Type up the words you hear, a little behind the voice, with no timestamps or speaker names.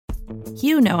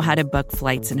You know how to book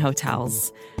flights and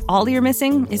hotels. All you're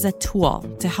missing is a tool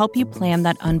to help you plan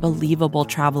that unbelievable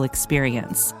travel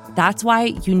experience. That's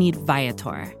why you need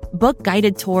Viator. Book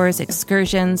guided tours,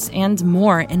 excursions, and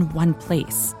more in one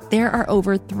place. There are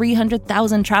over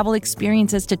 300,000 travel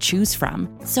experiences to choose from,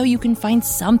 so you can find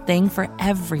something for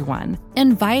everyone.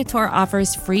 And Viator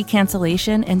offers free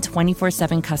cancellation and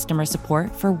 24/7 customer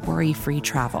support for worry-free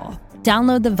travel.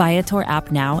 Download the Viator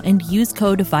app now and use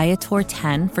code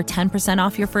Viator10 for 10%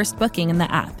 off your first booking in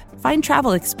the app. Find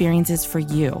travel experiences for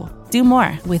you. Do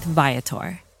more with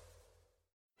Viator.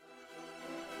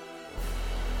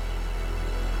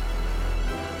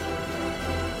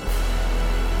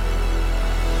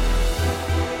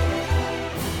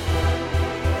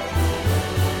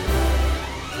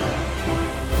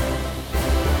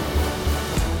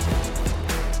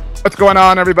 What's going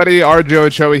on, everybody? RJ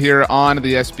Ochoa here on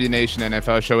the SB Nation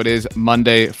NFL show. It is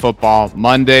Monday Football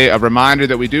Monday. A reminder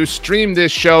that we do stream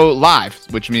this show live,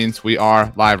 which means we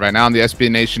are live right now on the SB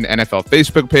Nation NFL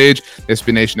Facebook page, the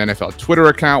SB Nation NFL Twitter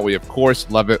account. We, of course,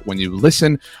 love it when you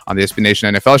listen on the SB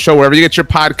Nation NFL show. Wherever you get your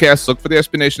podcasts, look for the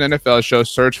SB Nation NFL show,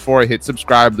 search for it, hit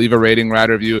subscribe, leave a rating,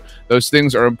 write a review. Those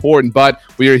things are important, but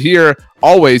we are here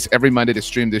always every Monday to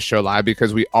stream this show live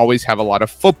because we always have a lot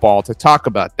of football to talk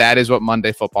about. That is what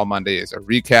Monday Football Monday is, a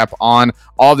recap on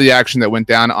all the action that went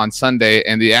down on Sunday.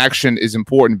 And the action is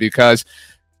important because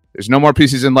there's no more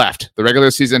preseason left. The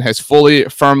regular season has fully,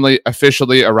 firmly,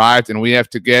 officially arrived, and we have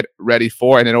to get ready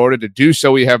for it. And in order to do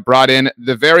so, we have brought in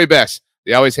the very best,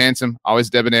 the always handsome,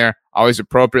 always debonair, always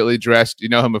appropriately dressed. You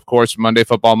know him, of course, from Monday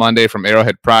Football Monday, from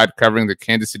Arrowhead Pride, covering the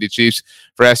Kansas City Chiefs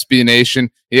for SB Nation.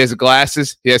 He has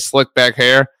glasses. He has slick back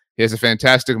hair. He has a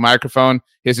fantastic microphone.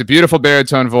 He has a beautiful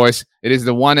baritone voice. It is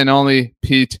the one and only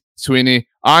Pete Sweeney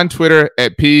on Twitter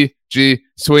at PG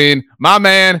Sween. My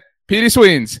man, Petey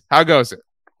Sweens. How goes it?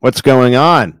 What's going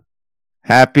on?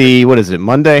 Happy, what is it,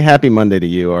 Monday? Happy Monday to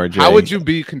you, RJ. How would you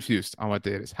be confused on what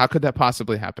day it is? How could that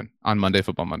possibly happen on Monday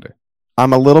Football Monday?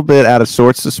 I'm a little bit out of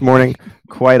sorts this morning,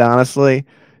 quite honestly.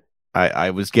 I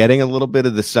was getting a little bit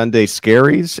of the Sunday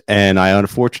scaries, and I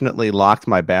unfortunately locked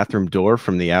my bathroom door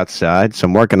from the outside. So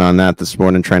I'm working on that this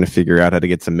morning, trying to figure out how to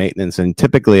get some maintenance. And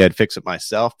typically I'd fix it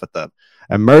myself, but the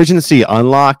emergency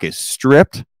unlock is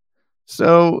stripped.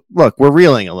 So, look, we're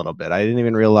reeling a little bit. I didn't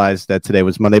even realize that today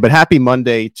was Monday, but happy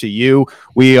Monday to you.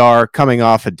 We are coming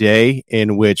off a day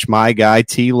in which my guy,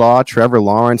 T-Law, Trevor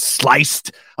Lawrence,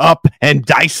 sliced up and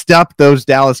diced up those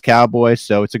Dallas Cowboys.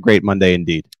 So it's a great Monday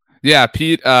indeed. Yeah,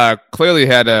 Pete clearly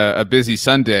had a busy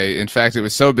Sunday. In fact, it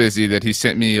was so busy that he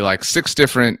sent me like 6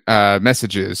 different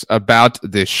messages about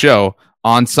this show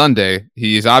on Sunday.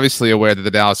 He is obviously aware that the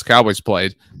Dallas Cowboys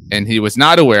played, and he was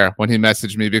not aware when he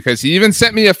messaged me because he even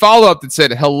sent me a follow-up that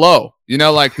said, hello, you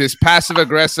know, like this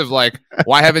passive-aggressive, like,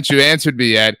 why haven't you answered me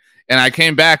yet? And I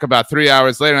came back about 3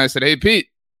 hours later, and I said, hey, Pete,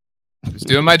 I was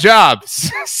doing my job.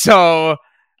 So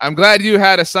I'm glad you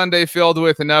had a Sunday filled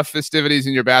with enough festivities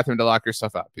in your bathroom to lock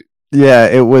yourself out, Pete. Yeah,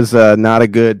 it was not a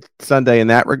good Sunday in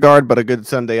that regard, but a good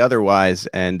Sunday otherwise.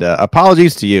 And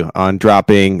apologies to you on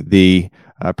dropping the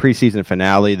preseason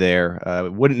finale there.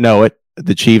 Wouldn't know it.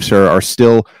 The Chiefs are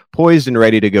still poised and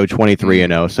ready to go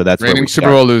 23-0. So that's reigning Super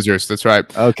Bowl losers. That's right.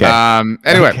 Okay.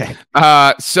 Anyway,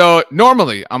 so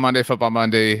normally on Monday Football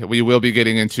Monday, we will be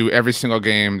getting into every single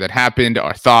game that happened,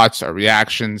 our thoughts, our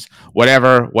reactions,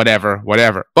 whatever.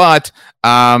 But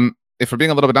if we're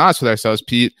being a little bit honest with ourselves,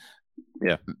 Pete,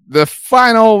 yeah, the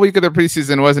final week of the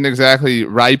preseason wasn't exactly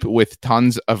ripe with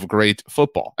tons of great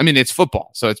football. I mean, it's football,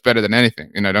 so it's better than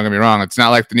anything. You know, don't get me wrong. It's not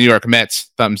like the New York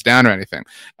Mets thumbs down or anything.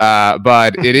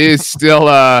 But it is still,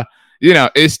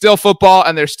 it's still football,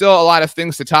 and there's still a lot of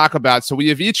things to talk about. So we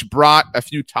have each brought a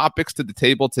few topics to the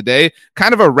table today,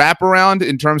 kind of a wraparound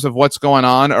in terms of what's going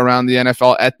on around the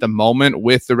NFL at the moment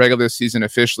with the regular season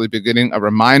officially beginning. A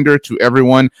reminder to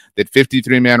everyone that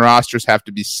 53-man rosters have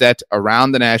to be set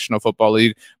around the National Football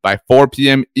League by 4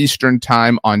 p.m. Eastern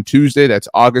time on Tuesday. That's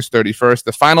August 31st,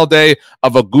 the final day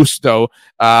of Augusto.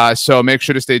 So make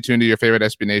sure to stay tuned to your favorite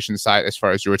SB Nation site as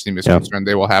far as your team is concerned.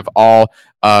 They will have all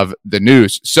of the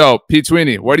news. So, Pete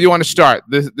Sweeney, where do you want to start?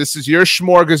 This is your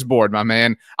smorgasbord, my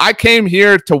man. I came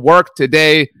here to work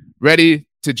today ready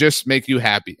to just make you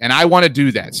happy, and I want to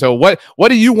do that. So what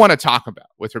do you want to talk about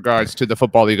with regards to the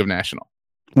Football League of National?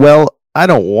 Well, I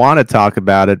don't want to talk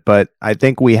about it, but I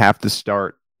think we have to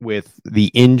start with the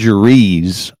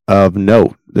injuries of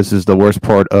note. This is the worst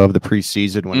part of the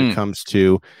preseason when it comes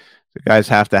to the guys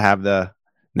have to have the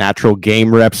natural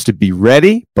game reps to be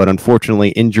ready, but unfortunately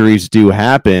injuries do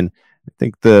happen. I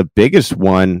think the biggest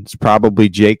one is probably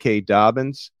J.K.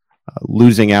 Dobbins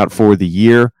losing out for the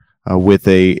year with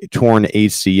a torn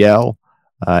ACL.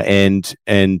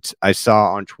 And I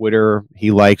saw on Twitter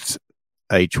he liked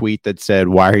a tweet that said,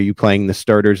 "Why are you playing the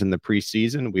starters in the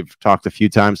preseason?" We've talked a few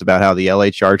times about how the LA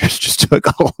Chargers just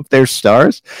took all of their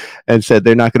stars and said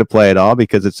they're not going to play at all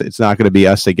because it's not going to be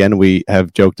us again. We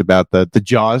have joked about the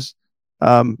Jaws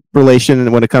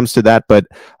relation when it comes to that, but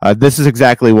this is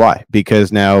exactly why,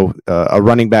 because now a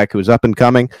running back who is up and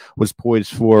coming was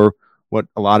poised for what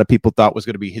a lot of people thought was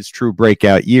going to be his true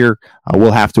breakout year.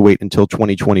 We'll have to wait until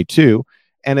 2022,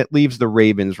 and it leaves the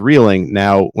Ravens reeling.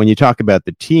 Now, when you talk about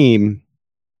the team,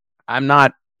 I'm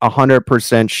not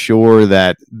 100% sure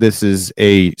that this is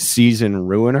a season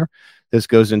ruiner. This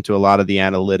goes into a lot of the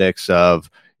analytics of,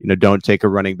 don't take a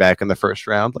running back in the first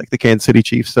round like the Kansas City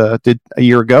Chiefs did a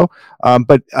year ago.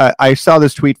 But I saw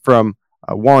this tweet from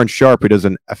Warren Sharp, who does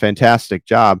a fantastic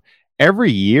job.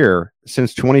 Every year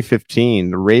since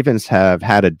 2015, the Ravens have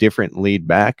had a different lead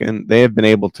back, and they have been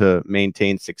able to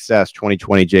maintain success.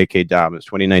 2020, J.K. Dobbins,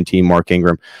 2019, Mark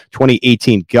Ingram,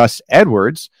 2018, Gus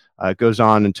Edwards. Goes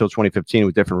on until 2015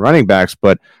 with different running backs,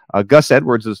 but Gus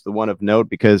Edwards is the one of note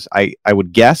because I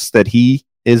would guess that he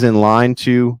is in line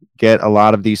to get a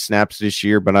lot of these snaps this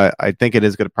year, but I think it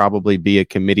is going to probably be a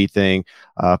committee thing.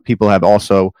 People have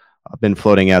also been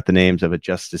floating out the names of a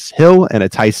Justice Hill and a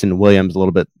Tyson Williams, a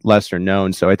little bit lesser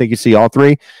known. So I think you see all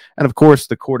three. And of course,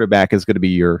 the quarterback is going to be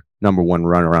your number one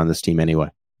runner on this team anyway.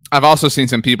 I've also seen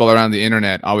some people around the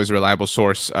internet, always a reliable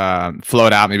source,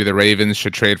 float out maybe the Ravens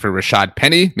should trade for Rashad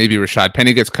Penny. Maybe Rashad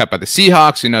Penny gets cut by the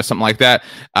Seahawks, something like that.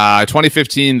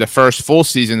 2015, the first full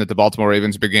season that the Baltimore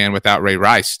Ravens began without Ray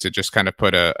Rice, to just kind of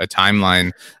put a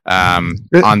timeline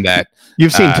on that.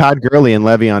 You've seen Todd Gurley and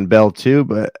Le'Veon Bell too,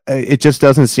 but it just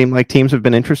doesn't seem like teams have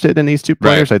been interested in these two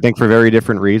players. Right. I think for very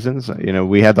different reasons.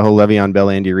 We had the whole Le'Veon Bell,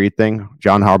 Andy Reid thing.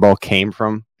 John Harbaugh came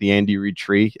from the Andy Reid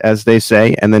tree, as they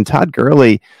say. And then Todd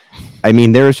Gurley,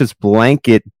 there is just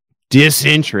blanket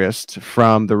disinterest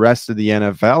from the rest of the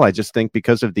NFL. I just think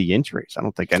because of the injuries. I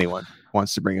don't think anyone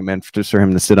wants to bring him in just for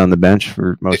him to sit on the bench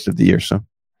for most of the year. So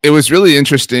it was really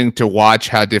interesting to watch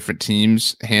how different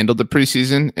teams handled the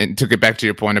preseason. And to get back to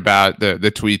your point about the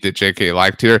tweet that JK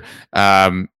liked here,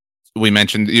 we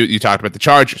mentioned, you talked about the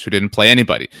Chargers, who didn't play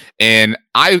anybody. And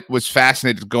I was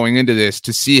fascinated going into this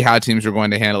to see how teams were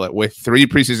going to handle it with 3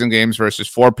 preseason games versus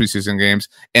 4 preseason games.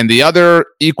 And the other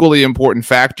equally important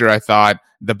factor, I thought,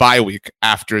 the bye week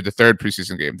after the 3rd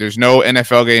preseason game. There's no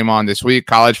NFL game on this week.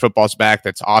 College football's back.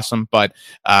 That's awesome. But,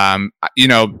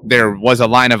 there was a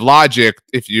line of logic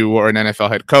if you were an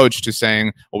NFL head coach to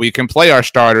saying, well, we can play our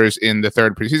starters in the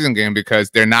 3rd preseason game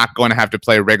because they're not going to have to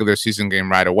play a regular season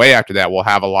game right away after that. We'll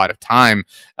have a lot of time,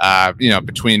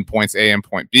 between points A and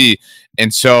point B.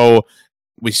 And so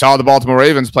we saw the Baltimore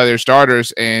Ravens play their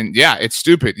starters, and yeah, it's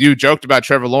stupid. You joked about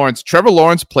Trevor Lawrence. Trevor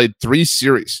Lawrence played 3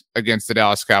 series against the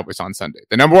Dallas Cowboys on Sunday.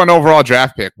 The number 1 overall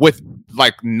draft pick with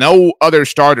no other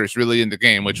starters really in the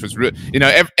game, which was really,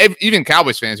 even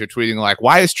Cowboys fans are tweeting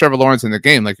why is Trevor Lawrence in the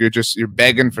game? You're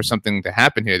begging for something to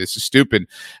happen here. This is stupid.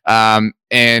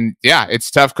 And yeah, it's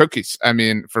tough cookies.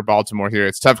 For Baltimore here,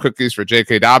 it's tough cookies for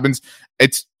J.K. Dobbins.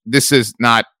 This is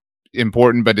not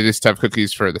important, but it is tough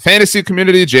cookies for the fantasy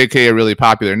community. JK, a really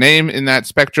popular name in that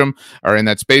spectrum, or in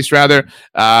that space rather.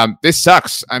 This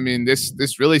sucks.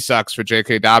 This really sucks for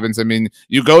JK Dobbins.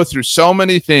 You go through so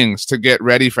many things to get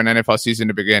ready for an NFL season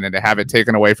to begin, and to have it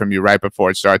taken away from you right before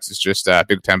it starts is just a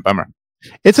big time bummer.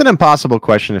 It's an impossible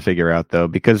question to figure out, though,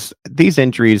 because these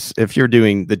injuries, if you're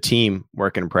doing the team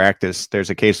work in practice, there's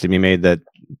a case to be made that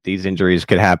these injuries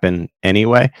could happen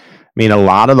anyway. A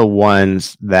lot of the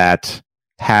ones that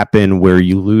happen where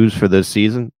you lose for this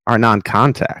season are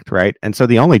non-contact, right? And so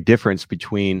the only difference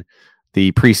between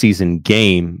the preseason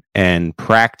game and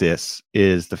practice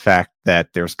is the fact that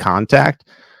there's contact.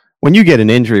 When you get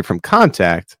an injury from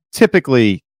contact,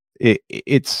 typically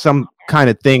it's some kind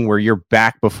of thing where you're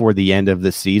back before the end of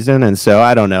the season. And so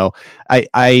I don't know.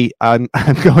 I'm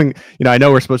going, I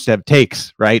know we're supposed to have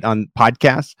takes, right, on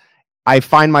podcasts. I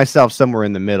find myself somewhere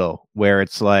in the middle where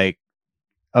it's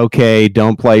okay,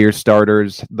 don't play your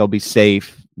starters. They'll be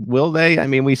safe. Will they?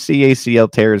 We see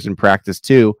ACL tears in practice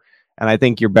too. And I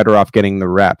think you're better off getting the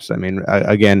reps.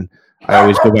 Again, I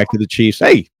always go back to the Chiefs.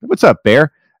 Hey, what's up,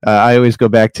 Bear? I always go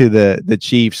back to the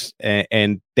Chiefs,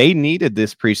 and they needed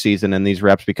this preseason and these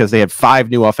reps because they had 5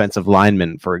 new offensive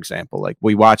linemen, for example.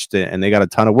 We watched it, and they got a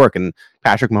ton of work. And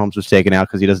Patrick Mahomes was taken out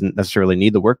because he doesn't necessarily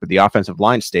need the work, but the offensive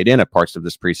line stayed in at parts of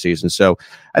this preseason. So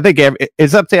I think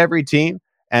it's up to every team.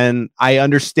 And I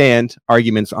understand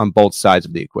arguments on both sides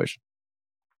of the equation.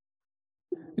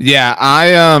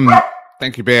 Yeah,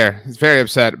 thank you, Bear. He's very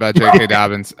upset about J.K.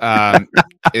 Dobbins.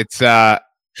 It's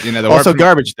the also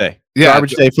garbage day. Yeah,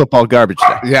 garbage day football, garbage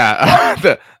day. Yeah,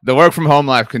 the work from home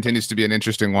life continues to be an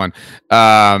interesting one.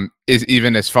 Is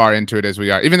even as far into it as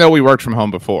we are, even though we worked from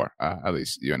home before, at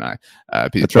least you and I,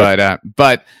 Pete. That's right.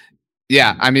 But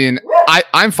yeah, I mean,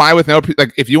 I'm fine with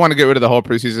like if you want to get rid of the whole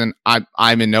preseason,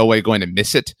 I'm in no way going to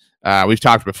miss it. We've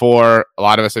talked before. A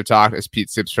lot of us have talked as Pete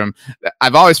sips from.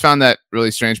 I've always found that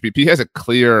really strange. Pete has a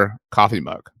clear coffee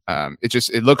mug.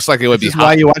 It looks like it would be hot.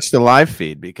 Why you watch the live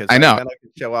feed, because I know I like to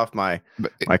show off my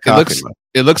coffee mug.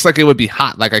 It looks like it would be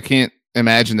hot. Like I can't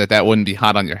imagine that wouldn't be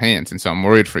hot on your hands, and so I'm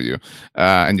worried for you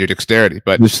and your dexterity.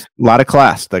 But there's a lot of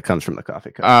class that comes from the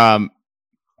coffee cup.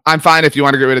 I'm fine if you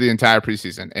want to get rid of the entire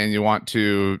preseason and you want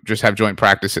to just have joint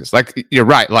practices. Like you're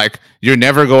right. Like you're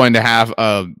never going to have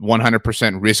a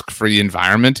 100% risk-free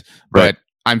environment, right. But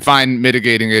I'm fine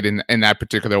mitigating it in that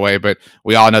particular way. But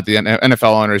we all know the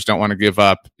NFL owners don't want to give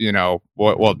up,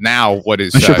 what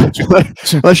is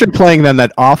unless you're playing on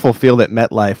that awful field at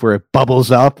MetLife where it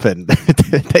bubbles up, and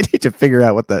they need to figure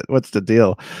out what's the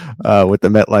deal with the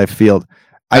MetLife field.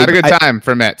 Not a good time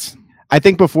for Mets. I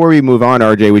think before we move on,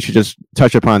 RJ, we should just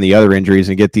touch upon the other injuries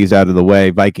and get these out of the way.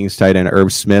 Vikings tight end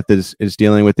Irv Smith is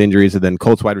dealing with injuries, and then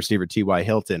Colts wide receiver T.Y.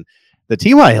 Hilton. The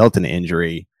T.Y. Hilton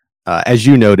injury, as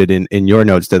you noted in your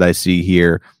notes that I see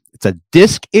here, it's a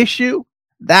disc issue.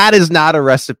 That is not a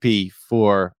recipe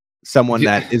for someone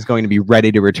that is going to be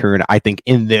ready to return, I think,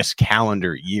 in this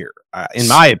calendar year, in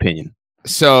my opinion.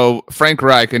 So Frank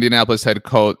Reich, Indianapolis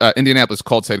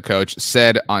Colts head coach,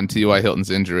 said on T.Y. Hilton's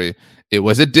injury, it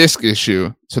was a disc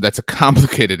issue, so that's a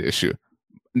complicated issue.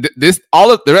 All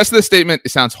of the rest of the statement, it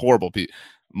sounds horrible, Pete.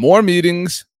 More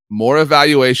meetings, more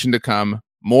evaluation to come,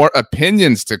 more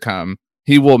opinions to come.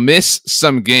 He will miss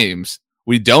some games.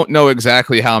 We don't know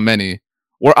exactly how many.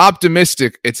 We're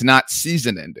optimistic it's not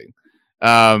season ending.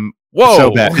 Whoa.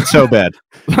 So bad. It's so bad.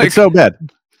 It's so bad.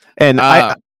 And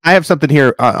I have something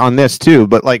here on this too,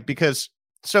 but because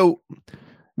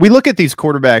we look at these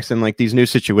quarterbacks and these new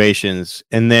situations,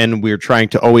 and then we're trying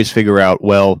to always figure out,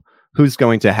 well, who's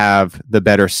going to have the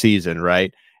better season,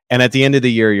 right? And at the end of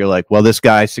the year, you're like, well, this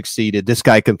guy succeeded. This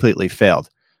guy completely failed.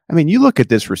 I mean, you look at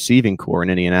this receiving core in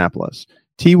Indianapolis,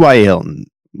 T.Y. Hilton,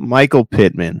 Michael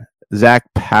Pittman, Zach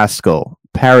Pascal,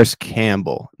 Paris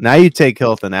Campbell. Now you take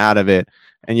Hilton out of it,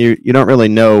 and you don't really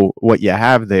know what you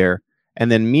have there.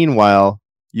 And then meanwhile,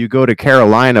 you go to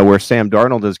Carolina where Sam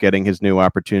Darnold is getting his new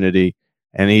opportunity,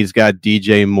 and he's got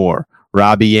DJ Moore,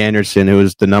 Robbie Anderson, who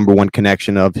is the number one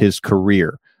connection of his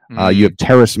career. You have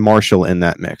Terrace Marshall in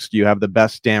that mix. You have the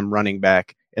best damn running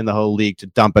back in the whole league to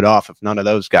dump it off if none of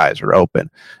those guys are open.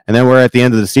 And then we're at the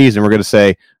end of the season, we're going to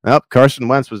say, well, Carson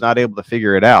Wentz was not able to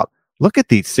figure it out. Look at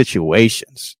these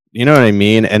situations. You know what I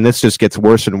mean? And this just gets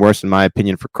worse and worse, in my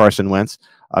opinion, for Carson Wentz.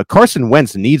 Carson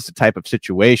Wentz needs the type of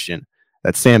situation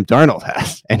that Sam Darnold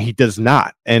has, and he does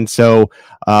not. And so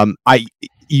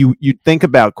you think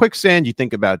about quicksand, you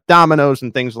think about dominoes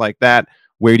and things like that.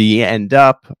 Where do you end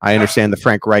up? I understand the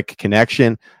Frank Reich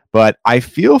connection, but I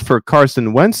feel for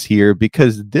Carson Wentz here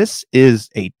because this is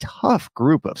a tough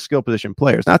group of skill position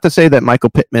players. Not to say that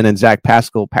Michael Pittman and Zach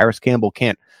Pascal, Paris Campbell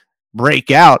can't break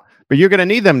out, but you're going to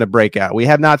need them to break out. We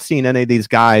have not seen any of these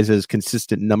guys as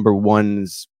consistent number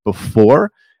ones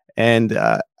before. And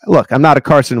look, I'm not a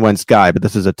Carson Wentz guy, but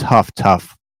this is a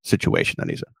tough situation that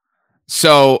he's in.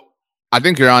 So I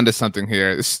think you're onto something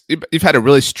here. You've had a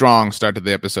really strong start to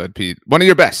the episode, Pete. One of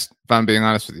your best, if I'm being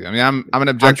honest with you. I mean, I'm an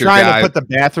objective guy. I'm trying to put the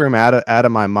bathroom out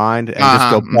of my mind and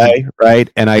just go play, right?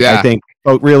 And I think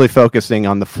really focusing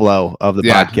on the flow of the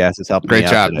podcast is helping. Great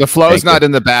job. The flow is not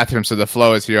in the bathroom, so the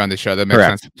flow is here on the show. That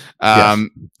makes sense.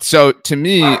 So to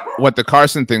me, what the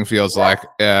Carson thing feels like,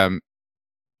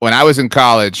 when I was in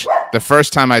college, the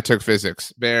first time I took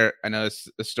physics, Bear, I know it's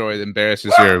a story that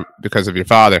embarrasses you because of your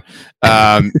father.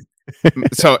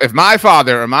 So if my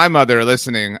father or my mother are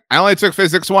listening, I only took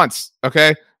physics once,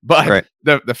 okay? But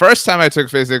the first time I took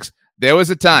physics, there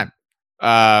was a time,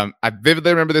 I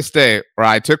vividly remember this day where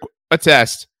I took a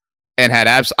test and had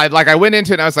I went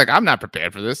into it and I was like, I'm not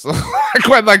prepared for this. I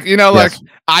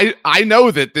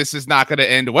know that this is not going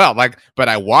to end well. But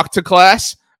I walked to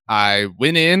class, I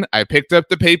went in, I picked up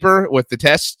the paper with the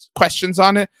test questions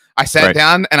on it. I sat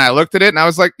down and I looked at it and I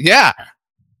was like, yeah,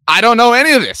 I don't know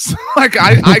any of this. I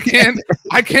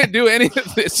can't do any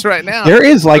of this right now. There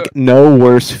is no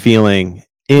worse feeling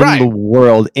in the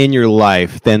world, in your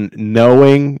life, than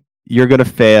knowing you're going to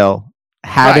fail,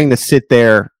 having to sit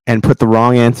there and put the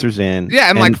wrong answers in. Yeah,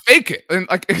 and fake it. And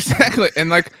exactly.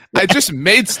 And I just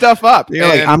made stuff up. You're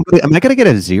am I going to get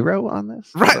a 0 on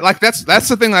this? Right. That's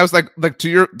the thing. I was like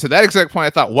to that exact point, I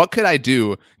thought, what could I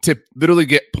do to literally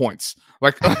get points?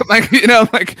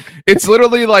 It's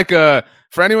literally like a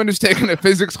for anyone who's taken a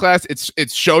physics class,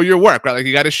 it's show your work, right? Like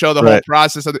you got to show the whole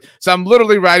process of it. So I'm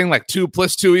literally writing like 2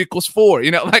 + 2 = 4,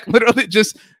 like literally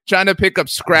just trying to pick up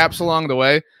scraps along the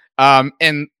way. And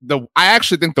I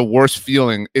actually think the worst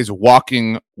feeling is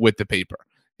walking with the paper.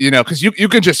 Because you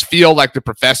can just feel like the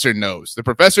professor knows. The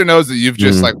professor knows that you've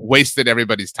just like wasted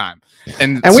everybody's time.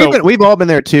 And so, we've all been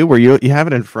there too, where you have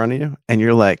it in front of you, and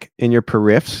you're like in your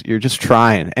periffs, you're just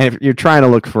trying, and you're trying to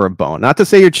look for a bone. Not to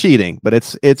say you're cheating, but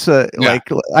it's like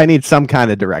I need some kind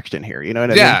of direction here. You know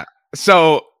what I mean? Yeah.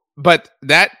 So, but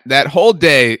that whole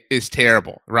day is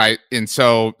terrible, right? And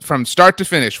so from start to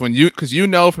finish, because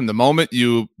from the moment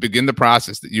you begin the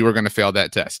process that you are going to fail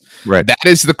that test, right? That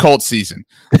is the Colts season,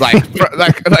 like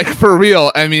for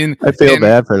real. I mean, I feel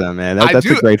bad for them, man. That's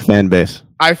a great fan base.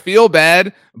 I feel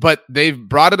bad, but they've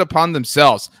brought it upon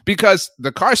themselves because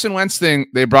the Carson Wentz thing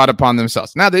they brought upon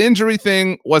themselves. Now, the injury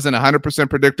thing wasn't 100%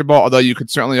 predictable, although you could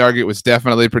certainly argue it was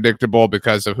definitely predictable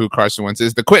because of who Carson Wentz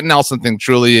is. The Quentin Nelson thing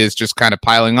truly is just kind of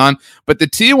piling on. But the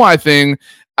T.Y. thing,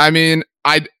 I mean,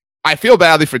 I feel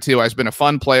badly for T.Y. He's been a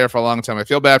fun player for a long time. I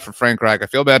feel bad for Frank Reich. I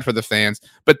feel bad for the fans.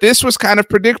 But this was kind of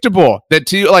predictable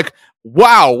that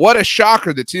wow, what a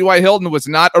shocker that T.Y. Hilton was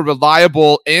not a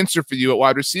reliable answer for you at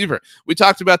wide receiver. We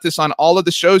talked about this on all of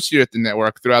the shows here at the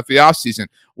network throughout the offseason.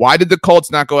 Why did the Colts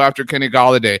not go after Kenny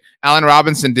Golladay? Allen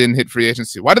Robinson didn't hit free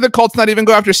agency. Why did the Colts not even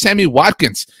go after Sammy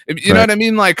Watkins? You know what I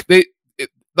mean?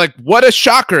 What a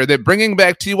shocker that bringing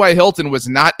back T.Y. Hilton was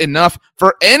not enough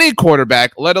for any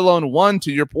quarterback, let alone one,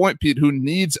 to your point, Pete, who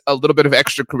needs a little bit of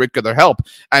extracurricular help.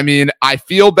 I mean, I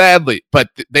feel badly, but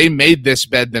they made this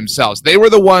bed themselves. They were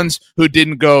the ones who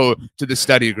didn't go to the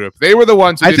study group. They were the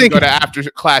ones who didn't go to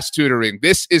after-class tutoring.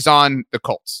 This is on the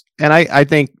Colts. And I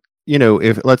think,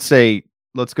 if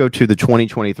let's go to the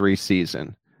 2023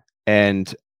 season,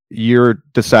 and you're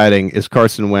deciding, is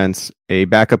Carson Wentz a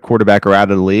backup quarterback or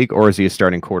out of the league, or is he a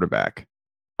starting quarterback?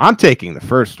 I'm taking the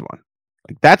first one.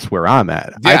 That's where I'm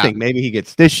at. Yeah. I think maybe he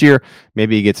gets this year,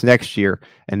 maybe he gets next year,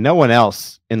 and no one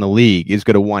else in the league is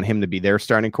going to want him to be their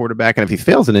starting quarterback. And if he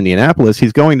fails in Indianapolis,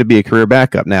 he's going to be a career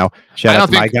backup. Now, shout out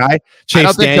to my guy, Chase I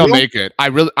don't think Daniel. he'll make it.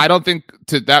 I don't think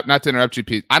not to interrupt you,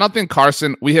 Pete. I don't think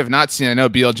Carson, we have not seen, I know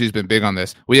BLG's been big on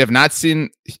this. We have not seen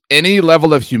any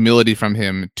level of humility from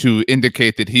him to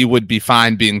indicate that he would be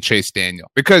fine being Chase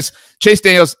Daniel, because Chase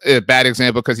Daniel's a bad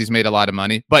example because he's made a lot of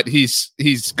money, but he's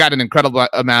got an incredible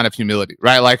amount of humility,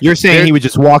 right? Like you're saying he would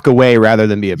just walk away rather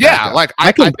than be a backup. Yeah, like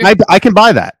I can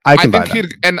buy that. I can buy that.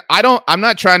 And I'm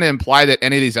not trying to imply that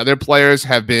any of these other players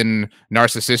have been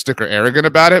narcissistic or arrogant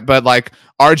about it, but like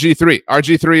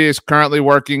RG3 is currently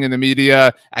working in the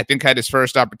media. I think had his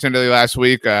first opportunity last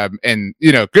week. And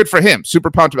good for him. Super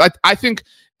pumped. I think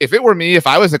if it were me, if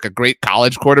I was like a great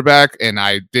college quarterback and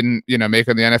I didn't, make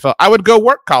it in the NFL, I would go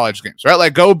work college games, right?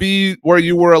 Like go be where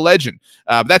you were a legend.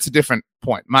 That's a different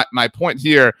point. My point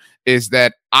here is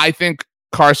that I think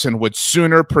Carson would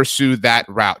sooner pursue that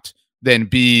route than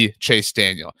be Chase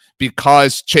Daniel,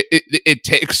 because it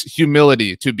takes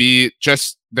humility to be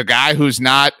just the guy who's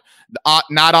not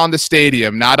on the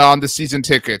stadium, not on the season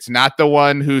tickets, not the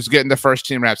one who's getting the first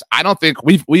team reps. I don't think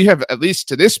we have, at least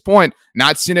to this point,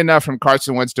 not seen enough from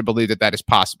Carson Wentz to believe that is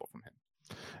possible from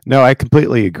him. No, I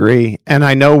completely agree. And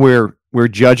I know we're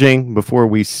judging before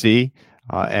we see,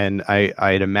 and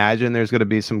I'd imagine there's going to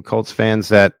be some Colts fans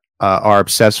that are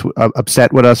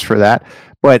upset with us for that.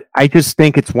 But I just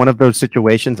think it's one of those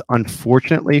situations,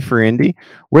 unfortunately for Indy,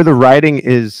 where the writing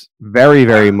is very,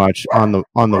 very much on the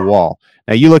wall.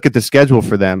 Now, you look at the schedule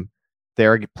for them,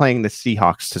 they're playing the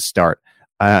Seahawks to start,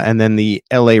 and then the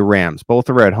LA Rams.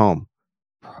 Both are at home.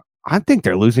 I think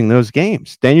they're losing those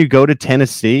games. Then you go to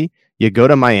Tennessee, you go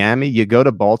to Miami, you go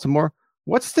to Baltimore.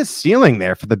 What's the ceiling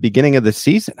there for the beginning of the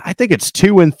season? I think it's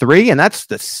 2-3, and that's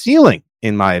the ceiling,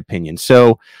 in my opinion.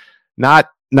 So not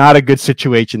a good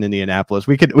situation in Indianapolis.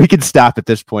 We could stop at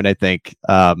this point, I think,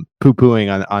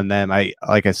 poo-pooing on them.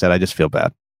 Like I said, I just feel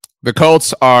bad. The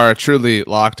Colts are truly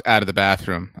locked out of the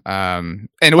bathroom, and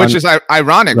which is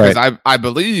ironic because I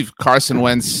believe Carson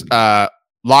Wentz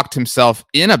locked himself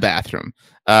in a bathroom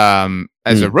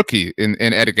as a rookie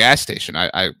at a gas station. I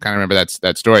kind of remember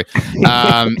that story.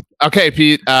 Okay,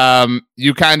 Pete,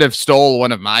 you kind of stole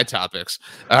one of my topics.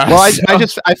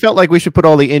 I felt like we should put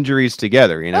all the injuries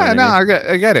together.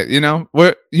 I get it.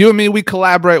 You and me, we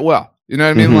collaborate well. You know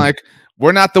what I mean? Like,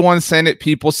 we're not the ones saying it.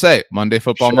 People say Monday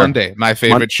Football Monday, my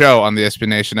favorite show on the SB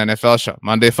Nation NFL show.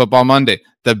 Monday Football Monday,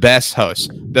 the best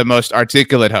host, the most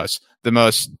articulate host, the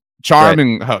most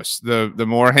charming host, the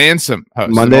more handsome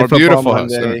host, Monday the more beautiful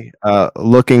host.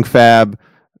 Looking fab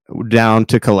down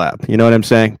to collab. You know what I'm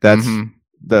saying? That's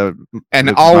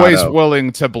always motto.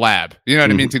 willing to blab. You know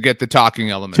what I mean? To get the talking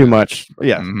element. Too much.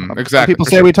 Yeah, exactly. People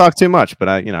say we talk too much, but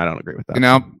I don't agree with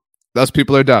that. Those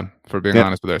people are dumb, for being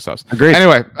honest with ourselves. Agreed.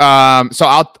 Anyway, so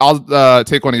I'll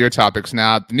take one of your topics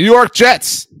now. The New York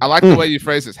Jets. I like the way you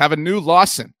phrase this. Have a new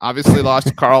Lawson. Obviously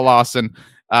lost Carl Lawson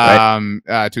to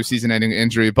a season-ending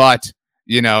injury, but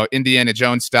Indiana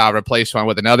Jones style replaced one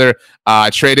with another.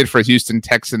 Traded for Houston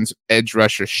Texans edge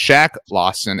rusher Shaq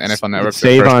Lawson. NFL Network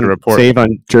save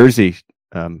on jersey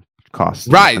costs.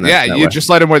 Right. Yeah. You just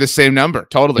let him wear the same number.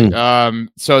 Totally.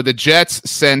 So the Jets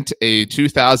sent a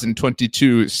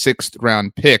 2022 6th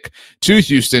round pick to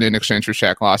Houston in exchange for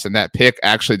Shaq Lawson. That pick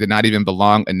actually did not even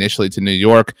belong initially to New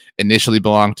York, initially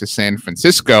belonged to San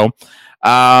Francisco.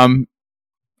 I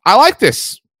like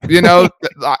this.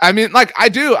 I mean, I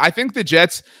do. I think the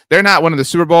Jets, they're not winning the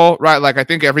Super Bowl, right? Like, I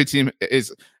think every team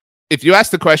is. If you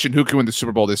ask the question, who can win the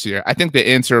Super Bowl this year, I think the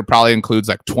answer probably includes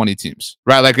 20 teams,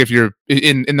 right? Like if you're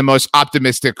in the most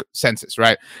optimistic senses,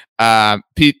 right?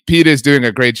 Pete is doing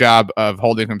a great job of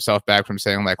holding himself back from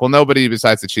saying nobody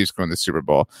besides the Chiefs can win the Super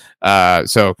Bowl.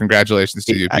 So congratulations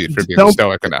to you, Pete, for being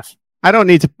stoic enough. I don't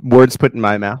need words put in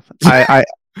my mouth.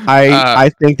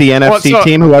 I think the NFC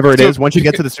team, whoever it is, once you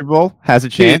get to the Super Bowl, has a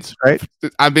chance, right?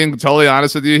 I'm being totally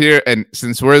honest with you here, and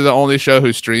since we're the only show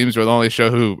who streams, we're the only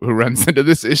show who runs into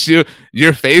this issue.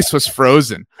 Your face was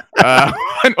frozen,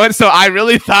 so I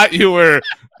really thought you were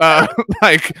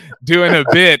doing a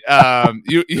bit.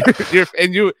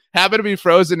 You happen to be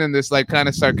frozen in this kind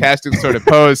of sarcastic sort of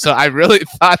pose. So I really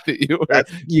thought that you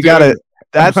were.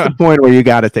 That's the point where you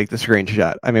got to take the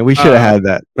screenshot. I mean, we should have had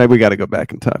that. Maybe we got to go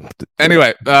back and talk.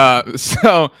 Anyway,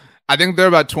 so I think there are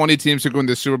about 20 teams who go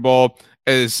into the Super Bowl.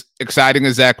 As exciting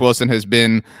as Zach Wilson has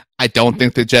been, I don't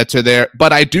think the Jets are there.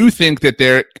 But I do think that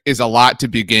there is a lot to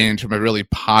be gained from a really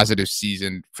positive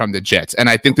season from the Jets. And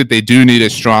I think that they do need a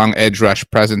strong edge rush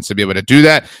presence to be able to do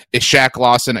that. Is Shaq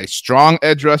Lawson a strong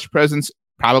edge rush presence?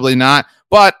 Probably not.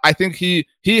 But I think he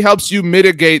helps you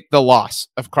mitigate the loss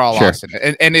of Carl Lawson.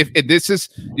 And if this is,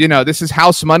 this is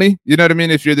house money, you know what I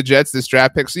mean? If you're the Jets, this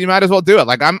draft pick, so you might as well do it.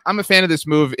 I'm a fan of this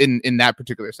move in that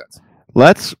particular sense.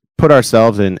 Let's put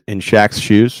ourselves in Shaq's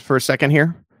shoes for a second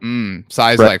here.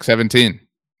 Size like 17.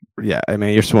 Yeah, I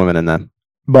mean, you're swimming in them.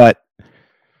 But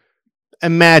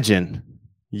imagine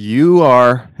you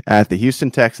are at the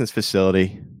Houston Texans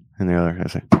facility and they're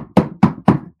like,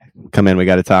 come in, we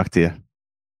got to talk to you.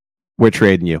 We're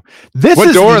trading you.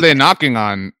 What door are they knocking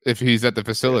on if he's at the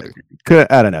facility?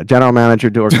 I don't know. General manager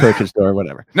door, coach's door,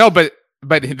 whatever. No, but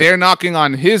they're knocking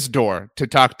on his door to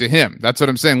talk to him. That's what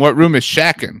I'm saying. What room is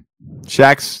Shaq in?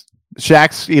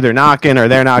 Shaq's either knocking or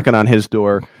they're knocking on his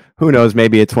door. Who knows?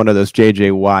 Maybe it's one of those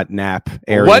JJ Watt nap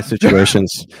area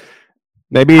situations.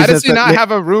 Maybe how does he not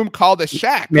have a room called a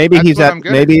shack? Maybe he's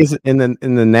in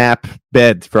the nap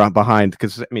bed from behind,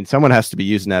 because I mean someone has to be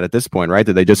using that at this point, right?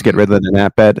 Did they just get rid of the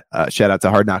nap bed? Shout out to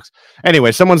Hard Knocks.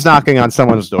 Anyway, someone's knocking on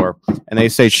someone's door and they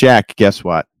say, Shaq, guess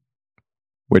what?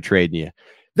 We're trading you.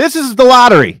 This is the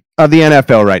lottery of the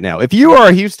NFL right now. If you are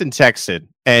a Houston Texan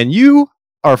and you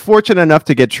are fortunate enough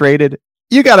to get traded,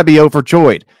 you got to be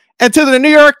overjoyed. And to the New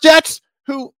York Jets,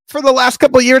 who for the last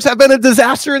couple of years have been a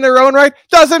disaster in their own right,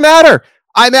 doesn't matter.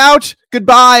 I'm out.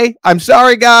 Goodbye. I'm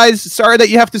sorry, guys. Sorry that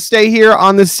you have to stay here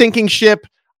on this sinking ship.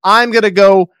 I'm going to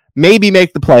go maybe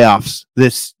make the playoffs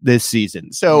this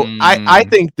season. So I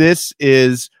think this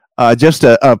is just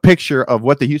a picture of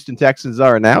what the Houston Texans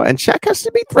are now. And Shaq has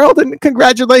to be thrilled. And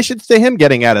congratulations to him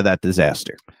getting out of that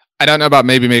disaster. I don't know about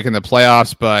maybe making the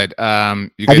playoffs, but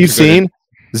have you seen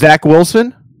Zach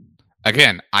Wilson?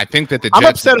 Again, I think that the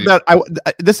Jets... I'm upset about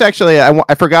this. Actually,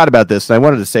 I forgot about this. And I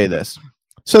wanted to say this.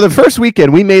 So the first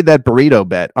weekend, we made that burrito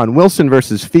bet on Wilson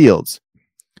versus Fields.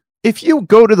 If you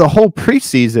go to the whole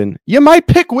preseason, you might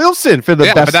pick Wilson for the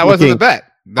best. But that wasn't the bet.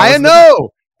 I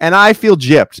know, and I feel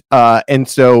gypped. And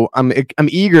so I'm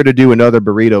eager to do another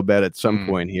burrito bet at some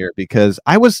point here, because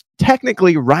I was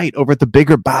technically right over the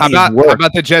bigger body of work. How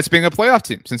about the Jets being a playoff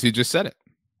team, since you just said it?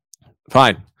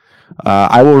 Fine.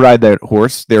 I will ride that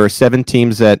horse. There are 7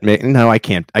 teams that make... No, I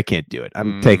can't do it.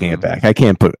 I'm taking it back. I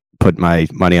can't put my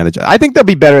money on the Jets. I think they'll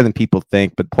be better than people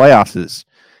think, but playoffs is,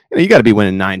 you got to be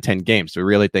winning 9-10 games. So we're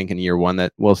really thinking year one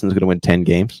that Wilson's going to win 10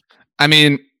 games. I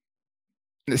mean,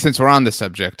 since we're on the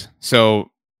subject,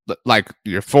 so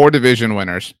your 4 division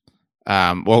winners,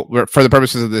 well, for the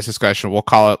purposes of this discussion, we'll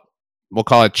call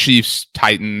it Chiefs,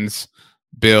 Titans,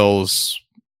 Bills,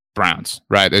 Browns,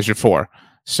 right? As your 4.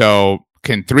 So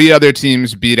can 3 other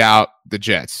teams beat out the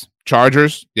Jets?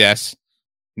 Chargers, yes.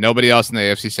 Nobody else in the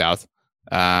AFC South.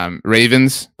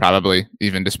 Ravens, probably,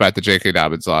 even despite the J.K.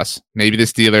 Dobbins loss. Maybe the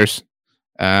Steelers.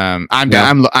 I'm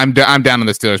down on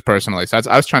the Steelers personally. So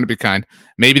I was trying to be kind.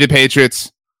 Maybe the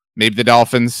Patriots, maybe the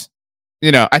Dolphins.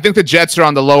 I think the Jets are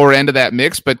on the lower end of that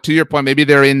mix, but to your point, maybe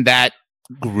they're in that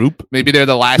group. Maybe they're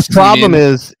the last. The problem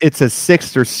is it's a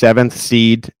 6th or 7th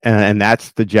seed, and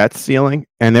that's the Jets ceiling.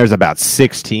 And there's about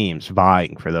 6 teams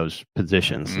vying for those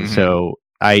positions. Mm-hmm. So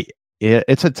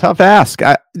it's a tough ask.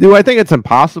 Do I think it's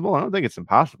impossible? I don't think it's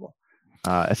impossible,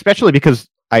 especially because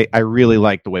I really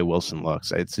like the way Wilson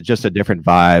looks. It's just a different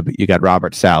vibe. You got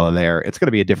Robert Saleh there. It's going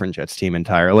to be a different Jets team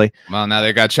entirely. Well, now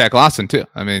they got Shaq Lawson too.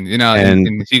 I mean,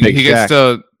 and he gets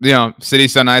to,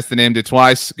 City's so nice. They named it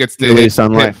twice. Gets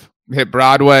to hit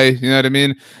Broadway. You know what I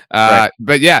mean? Right.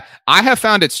 But yeah, I have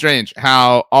found it strange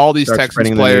how all these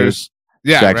Texans players.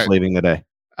 Yeah, Jack's leaving the day.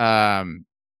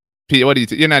 Pete, what do you?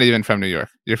 You're not even from New York.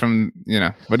 You're from.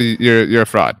 You're a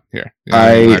fraud here.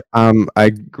 I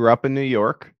grew up in New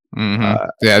York. Mm-hmm.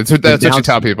 That's what you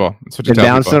tell people. That's what you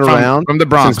tell people. Around from the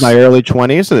Bronx since my early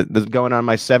 20s. So this is going on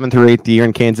my 7th or 8th year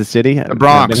in Kansas City. The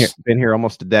Bronx. I've been here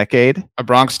almost a decade. A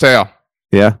Bronx tale.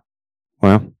 Yeah.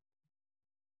 Well.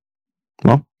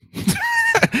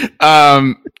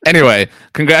 Anyway,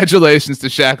 congratulations to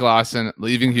Shaq Lawson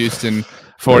leaving Houston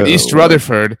for East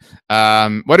Rutherford.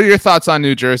 What are your thoughts on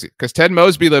New Jersey? Because Ted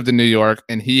Mosby lived in New York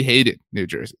and he hated New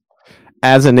Jersey.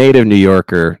 As a native New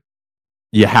Yorker,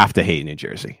 you have to hate New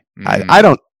Jersey.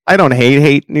 Mm-hmm. I don't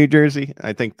hate New Jersey.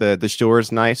 I think the shore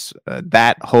is nice.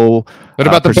 That whole. What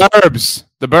about the burbs?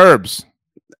 The burbs.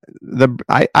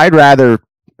 I'd rather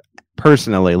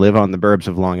personally live on the burbs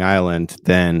of Long Island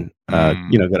than go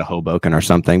to Hoboken or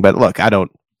something. But look, I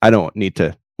don't need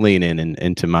to lean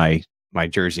into my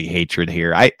Jersey hatred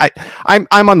here.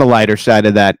 I'm on the lighter side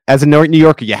of that. As a New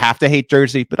Yorker, you have to hate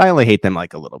Jersey, but I only hate them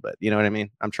like a little bit. You know what I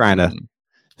mean? I'm trying to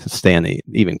stay on the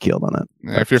even keeled on it.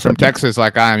 If you're from Texas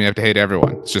like I am, you have to hate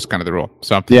everyone. It's just kind of the rule.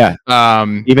 So yeah,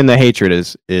 even the hatred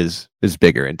is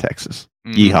bigger in Texas.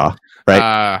 Yeehaw!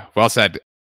 Right? Well said.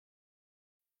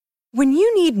 When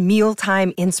you need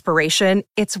mealtime inspiration,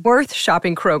 it's worth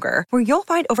shopping Kroger, where you'll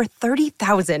find over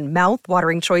 30,000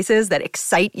 mouth-watering choices that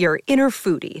excite your inner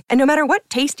foodie. And no matter what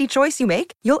tasty choice you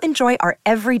make, you'll enjoy our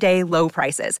everyday low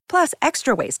prices, plus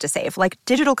extra ways to save, like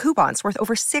digital coupons worth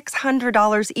over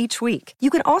 $600 each week. You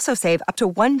can also save up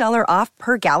to $1 off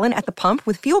per gallon at the pump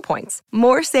with fuel points.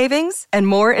 More savings and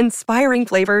more inspiring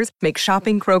flavors make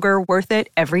shopping Kroger worth it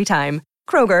every time.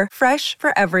 Kroger, fresh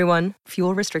for everyone.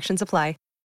 Fuel restrictions apply.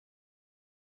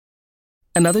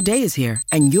 Another day is here,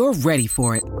 and you're ready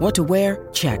for it. What to wear?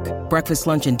 Check. Breakfast,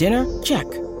 lunch, and dinner? Check.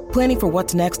 Planning for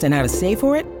what's next and how to save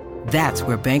for it? That's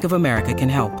where Bank of America can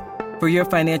help. For your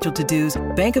financial to-dos,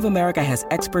 Bank of America has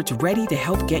experts ready to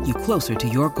help get you closer to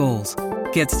your goals.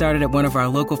 Get started at one of our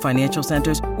local financial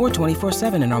centers or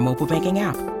 24/7 in our mobile banking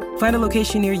app. Find a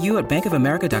location near you at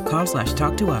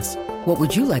bankofamerica.com/talktous. What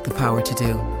would you like the power to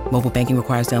do? Mobile banking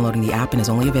requires downloading the app and is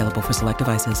only available for select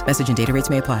devices. Message and data rates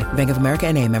may apply. Bank of America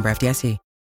N.A., member FDIC.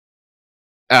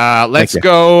 Let's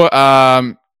go.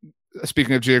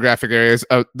 Speaking of geographic areas,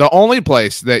 the only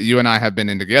place that you and I have been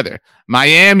in together,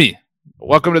 Miami.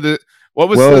 Welcome to the.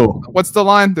 What's the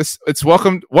line? It's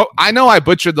welcome. What I know I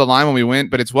butchered the line when we went,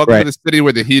 but it's welcome to the city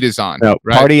where the heat is on. No,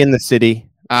 right? Party in the city.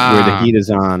 Where the heat is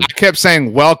on. I kept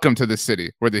saying welcome to the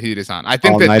city where the heat is on. I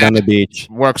think all night on the beach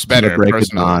works better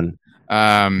personally.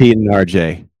 Pete and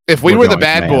RJ. If we were the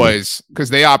bad boys, because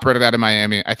they operated out of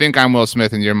Miami, I think I'm Will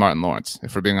Smith and you're Martin Lawrence,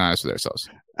 if we're being honest with ourselves.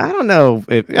 I don't know.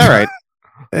 All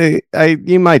right.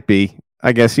 You might be.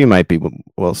 I guess you might be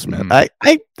Will Smith.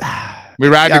 We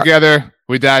ride together.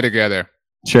 We die together.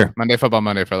 Sure. Monday Football,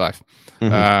 Monday for life.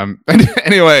 Mm-hmm.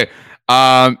 Anyway,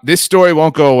 this story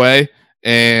won't go away.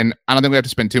 And I don't think we have to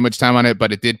spend too much time on it,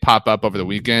 but it did pop up over the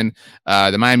weekend.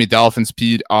 The Miami Dolphins,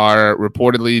 Pete, are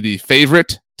reportedly the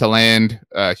favorite to land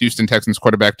Houston Texans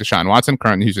quarterback Deshaun Watson,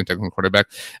 current Houston Texans quarterback.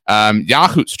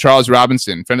 Yahoo's Charles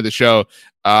Robinson, friend of the show,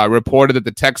 reported that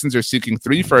the Texans are seeking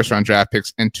 3 first-round draft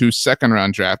picks and 2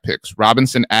 second-round draft picks.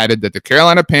 Robinson added that the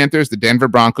Carolina Panthers, the Denver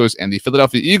Broncos, and the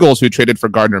Philadelphia Eagles, who traded for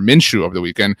Gardner Minshew over the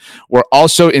weekend, were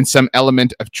also in some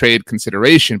element of trade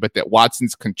consideration, but that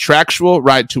Watson's contractual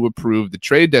right to approve the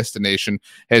trade destination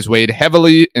has weighed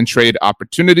heavily in trade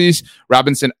opportunities.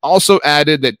 Robinson also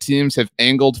added that teams have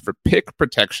angled for pick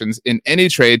protections in any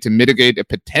trade to mitigate a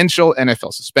potential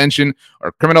NFL suspension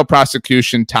or criminal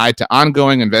prosecution tied to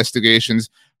ongoing investigations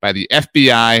by the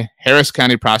FBI, Harris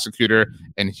County prosecutor,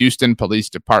 and Houston Police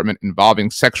Department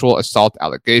involving sexual assault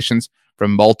allegations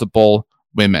from multiple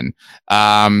women.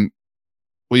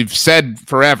 We've said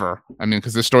forever,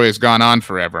 because this story has gone on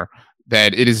forever,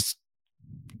 that it is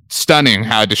stunning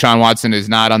how Deshaun Watson is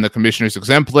not on the commissioner's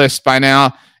exempt list by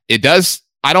now. It does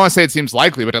I don't want to say it seems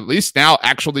likely, but at least now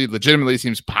actually legitimately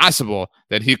seems possible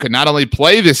that he could not only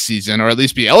play this season or at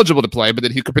least be eligible to play, but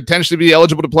that he could potentially be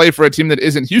eligible to play for a team that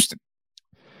isn't Houston.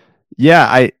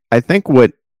 Yeah, I think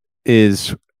what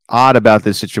is odd about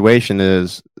this situation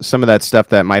is some of that stuff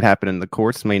that might happen in the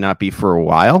courts may not be for a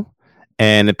while.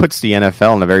 And it puts the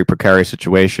NFL in a very precarious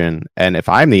situation. And if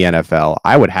I'm the NFL,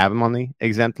 I would have him on the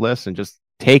exempt list and just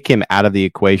take him out of the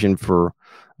equation for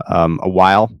a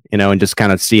while, and just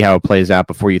kind of see how it plays out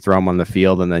before you throw him on the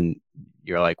field. And then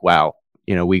you're like, wow,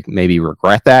 we maybe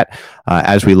regret that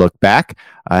as we look back.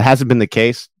 It hasn't been the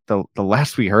case. The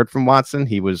last we heard from Watson,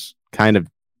 he was kind of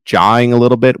jawing a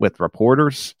little bit with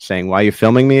reporters saying, why are you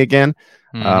filming me again?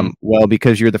 Well,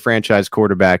 because you're the franchise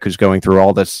quarterback who's going through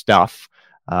all this stuff,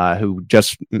 who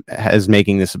just is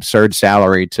making this absurd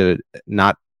salary to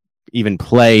not even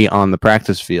play on the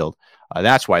practice field.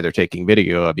 That's why they're taking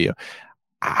video of you.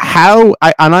 I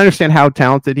understand how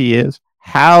talented he is.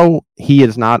 How he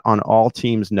is not on all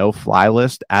teams' no-fly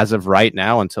list as of right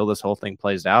now until this whole thing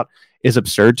plays out is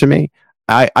absurd to me.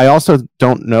 I also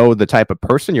don't know the type of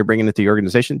person you're bringing into the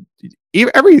organization.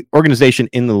 Every organization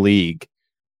in the league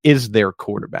is their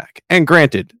quarterback. And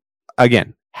granted,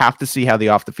 again, have to see how the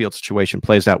off-the-field situation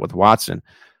plays out with Watson.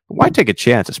 But why take a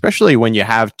chance, especially when you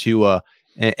have Tua,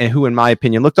 and who, in my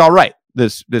opinion, looked all right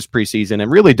this preseason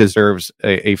and really deserves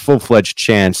a full-fledged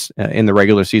chance in the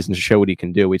regular season to show what he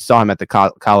can do. We saw him at the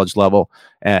college level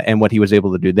and what he was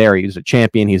able to do there. He's a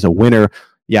champion. He's a winner,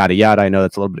 yada, yada. I know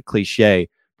that's a little bit cliche,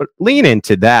 but lean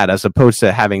into that as opposed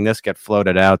to having this get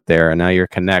floated out there and now you're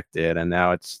connected and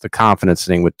now it's the confidence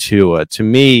thing with Tua. To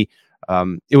me,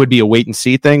 it would be a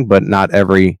wait-and-see thing, but not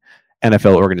every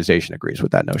NFL organization agrees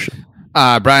with that notion.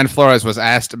 Brian Flores was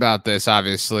asked about this,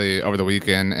 obviously, over the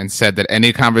weekend and said that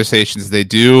any conversations they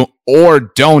do or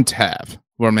don't have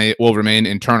will remain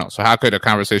internal. So how could a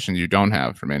conversation you don't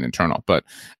have remain internal? But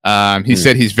he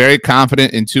said he's very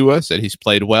confident in Tua, said he's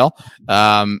played well.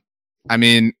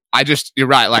 You're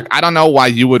right. Like, I don't know why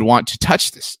you would want to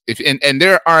touch this. And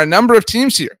there are a number of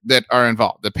teams here that are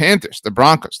involved. The Panthers, the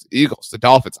Broncos, the Eagles, the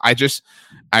Dolphins.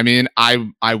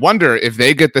 I wonder if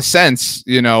they get the sense,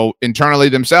 internally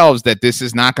themselves that this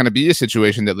is not going to be a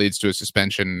situation that leads to a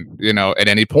suspension, at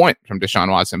any point from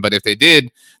Deshaun Watson. But if they did,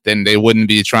 then they wouldn't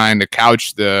be trying to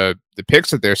couch the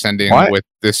picks that they're sending with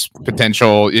this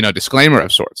potential, disclaimer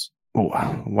of sorts.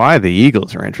 Why the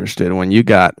Eagles are interested when you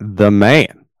got the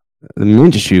man, the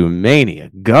Minshew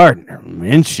mania, Gardner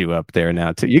Minshew up there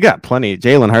now too. You got plenty.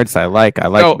 Jalen Hurts, I like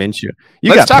Minshew.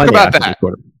 Let's talk about that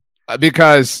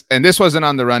because, and this wasn't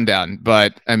on the rundown,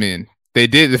 but the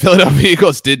Philadelphia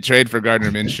Eagles did trade for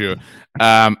Gardner Minshew.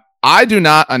 I do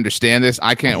not understand this.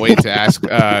 I can't wait to ask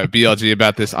BLG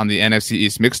about this on the NFC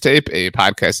East Mixtape, a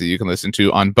podcast that you can listen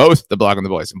to on both the Blog on the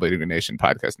Voice and Bleeding Green Nation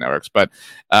podcast networks. But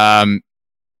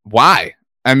why?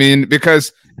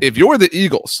 Because if you're the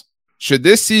Eagles, should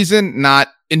this season not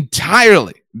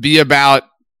entirely be about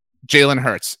Jalen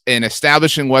Hurts and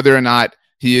establishing whether or not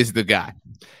he is the guy?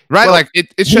 Right? Well,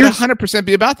 it should 100%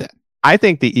 be about that. I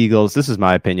think the Eagles, this is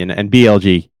my opinion, and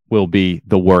BLG will be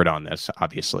the word on this,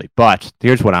 obviously. But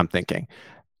here's what I'm thinking.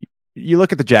 You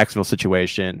look at the Jacksonville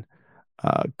situation,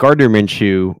 Gardner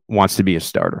Minshew wants to be a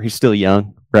starter. He's still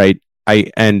young, right?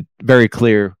 And very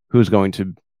clear who's going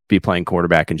to be playing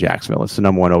quarterback in Jacksonville. It's the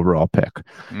number 1 overall pick.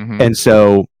 Mm-hmm. And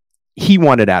so he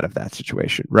wanted out of that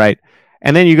situation, right?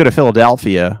 And then you go to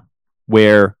Philadelphia,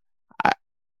 where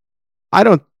I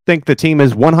don't think the team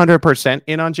is 100%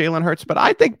 in on Jalen Hurts, but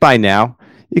I think by now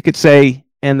you could say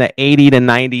in the 80 to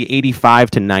 90,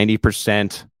 85 to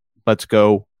 90%, let's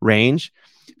go range.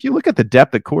 If you look at the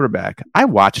depth at quarterback, I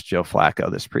watched Joe Flacco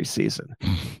this preseason.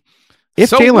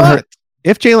 If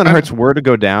Jalen Hurts were to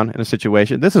go down in a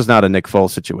situation, this is not a Nick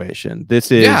Foles situation.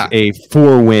 This is a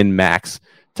 4-win max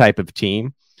type of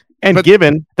team. And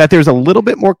given that there's a little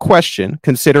bit more question,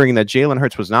 considering that Jalen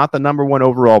Hurts was not the number 1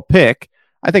 overall pick,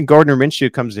 I think Gardner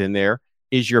Minshew comes in there,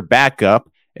 is your backup.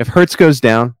 If Hurts goes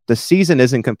down, the season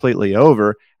isn't completely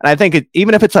over. And I think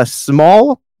even if it's a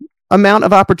small amount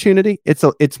of opportunity,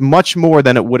 it's much more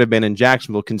than it would have been in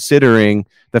Jacksonville, considering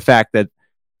the fact that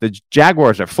the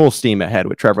Jaguars are full steam ahead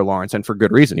with Trevor Lawrence, and for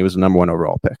good reason. He was the number 1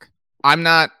 overall pick. I'm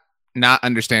not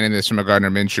understanding this from a Gardner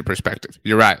Minshew perspective.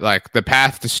 You're right. Like, the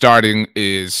path to starting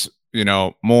is,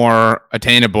 more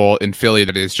attainable in Philly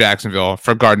than it is Jacksonville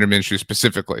for Gardner Minshew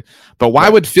specifically. But why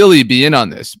would Philly be in on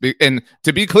this? And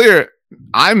to be clear,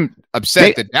 I'm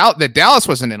upset that Dallas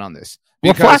wasn't in on this.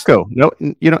 Because, Flacco, no,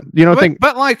 you don't think.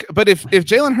 But if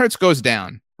Jalen Hurts goes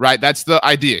down, right? That's the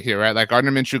idea here, right? Like,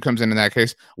 Gardner Minshew comes in that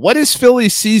case. What is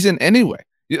Philly's season anyway?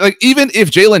 Like, even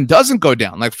if Jalen doesn't go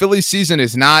down, like Philly's season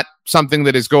is not something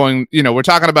that is going, we're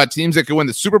talking about teams that could win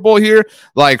the Super Bowl here.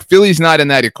 Like, Philly's not in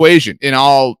that equation, in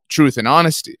all truth and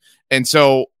honesty. And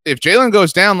so if Jalen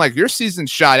goes down, like, your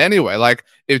season's shot anyway. Like,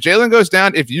 if Jalen goes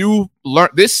down, if you learn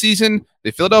this season,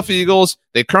 the Philadelphia Eagles,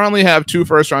 they currently have 2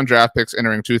 first-round draft picks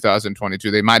entering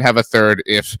 2022. They might have a third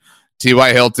if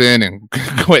T.Y. Hilton and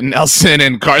Quentin Nelson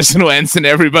and Carson Wentz and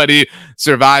everybody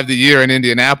survive the year in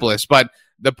Indianapolis. But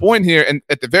the point here, and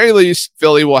at the very least,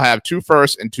 Philly will have 2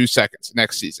 firsts and 2 seconds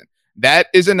next season. That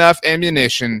is enough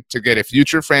ammunition to get a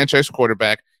future franchise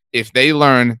quarterback if they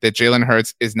learn that Jalen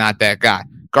Hurts is not that guy.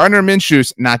 Gardner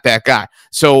Minshew's not that guy.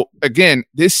 So again,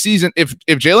 this season, if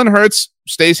Jalen Hurts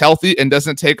stays healthy and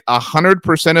doesn't take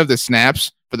 100% of the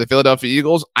snaps for the Philadelphia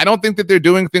Eagles, I don't think that they're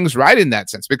doing things right in that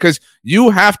sense, because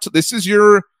you have to. This is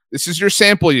your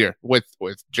sample year with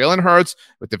Jalen Hurts,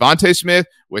 with Devontae Smith,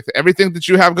 with everything that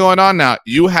you have going on now.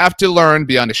 You have to learn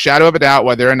beyond a shadow of a doubt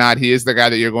whether or not he is the guy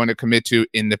that you're going to commit to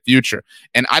in the future.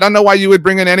 And I don't know why you would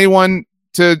bring in anyone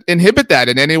to inhibit that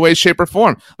in any way, shape, or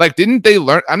form. Like, didn't they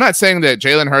learn? I'm not saying that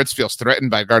Jalen Hurts feels threatened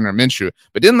by Gardner Minshew,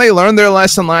 but didn't they learn their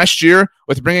lesson last year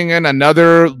with bringing in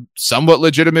another somewhat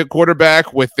legitimate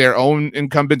quarterback with their own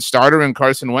incumbent starter in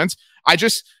Carson Wentz? I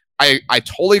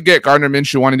totally get Gardner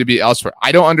Minshew wanting to be elsewhere.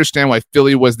 I don't understand why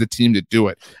Philly was the team to do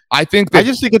it. I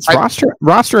just think it's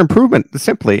roster improvement,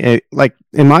 simply. Like,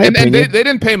 in my opinion, they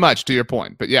didn't pay much, to your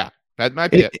point, but yeah. That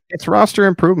might be it. It's roster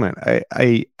improvement.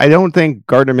 I don't think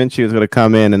Gardner Minshew is going to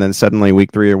come in and then suddenly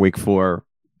week 3 or week 4,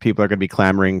 people are going to be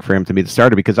clamoring for him to be the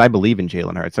starter, because I believe in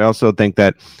Jalen Hurts. I also think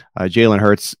that Jalen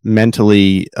Hurts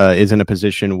mentally is in a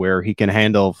position where he can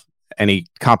handle any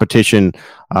competition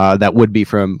that would be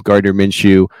from Gardner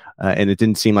Minshew. And it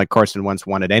didn't seem like Carson Wentz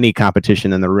wanted any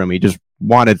competition in the room. He just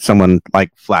wanted someone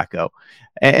like Flacco.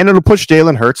 And it'll push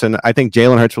Jalen Hurts, and I think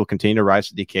Jalen Hurts will continue to rise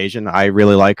to the occasion. I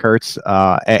really like Hurts.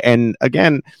 And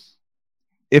again,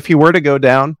 if he were to go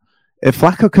down, if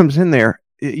Flacco comes in there,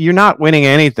 you're not winning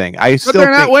anything.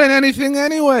 They're not winning anything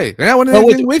anyway. They're not winning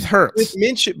anything with Hurts. With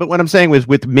Minshew, but what I'm saying is,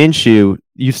 with Minshew,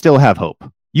 you still have hope.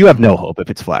 You have no hope if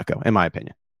it's Flacco, in my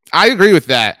opinion. I agree with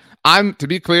that. To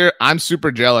be clear, I'm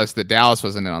super jealous that Dallas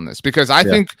wasn't in on this, because I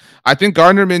think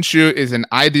Gardner Minshew is an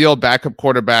ideal backup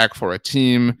quarterback for a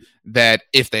team that,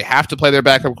 if they have to play their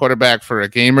backup quarterback for a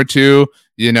game or two,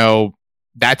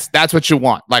 that's what you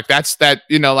want. Like,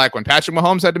 like when Patrick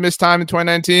Mahomes had to miss time in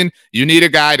 2019, you need a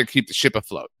guy to keep the ship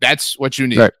afloat. That's what you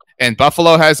need. Right. And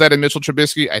Buffalo has that in Mitchell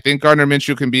Trubisky. I think Gardner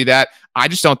Minshew can be that. I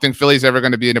just don't think Philly's ever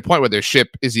going to be in a point where their ship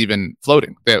is even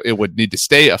floating. It would need to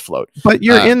stay afloat. But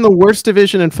you're in the worst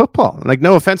division in football. Like,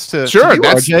 no offense to sure, you,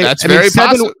 that's RJ. very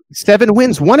possible. 7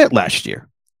 wins, won it last year.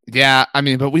 Yeah, I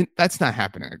mean, but that's not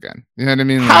happening again. You know what I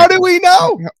mean? How do we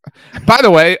know? By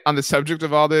the way, on the subject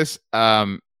of all this,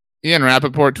 Ian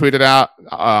Rappaport tweeted out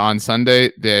on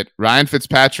Sunday that Ryan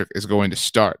Fitzpatrick is going to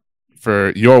start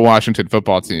for your Washington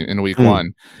football team in week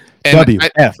 1. And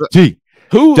WFG.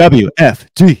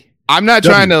 WFG. I'm not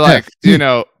trying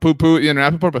to poo-poo Ian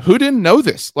Rappaport, but who didn't know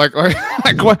this? Like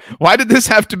why did this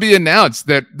have to be announced?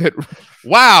 That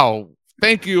wow.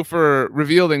 Thank you for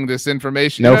revealing this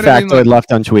information. No factoid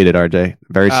left untweeted, RJ.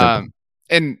 Very simple.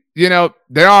 And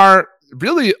there's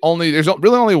really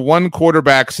only one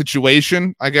quarterback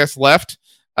situation, I guess, left,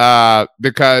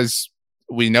 because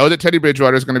we know that Teddy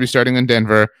Bridgewater is going to be starting in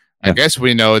Denver. Yeah. I guess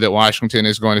we know that Washington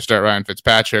is going to start Ryan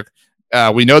Fitzpatrick.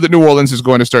 We know that New Orleans is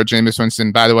going to start Jameis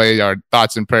Winston. By the way, our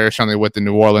thoughts and prayers certainly with the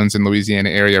New Orleans and Louisiana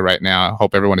area right now. I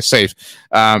hope everyone is safe.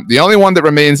 The only one that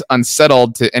remains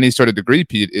unsettled to any sort of degree,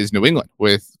 Pete, is New England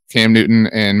with Cam Newton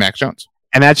and Mac Jones.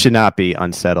 And that should not be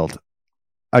unsettled.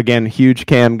 Again, huge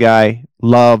Cam guy.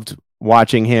 Loved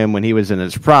watching him when he was in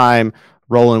his prime,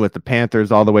 rolling with the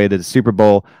Panthers all the way to the Super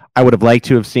Bowl. I would have liked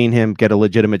to have seen him get a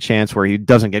legitimate chance where he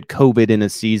doesn't get COVID in a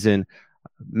season.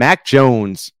 Mac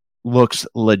Jones looks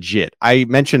legit. I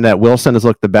mentioned that Wilson has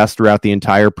looked the best throughout the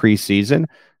entire preseason.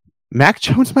 Mac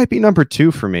Jones might be number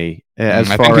 2 for me. I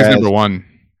think he's number 1.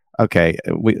 Okay,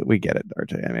 we get it,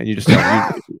 RJ. I mean, you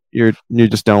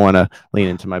just don't want to lean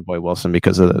into my boy Wilson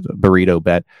because of the burrito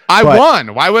bet. I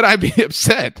won. Why would I be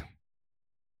upset?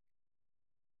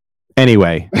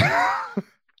 Anyway,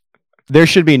 there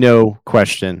should be no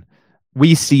question.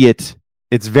 We see it.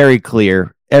 It's very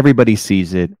clear. Everybody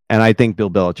sees it. And I think Bill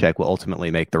Belichick will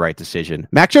ultimately make the right decision.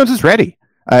 Mac Jones is ready.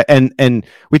 And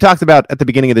we talked about at the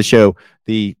beginning of the show,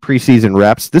 the preseason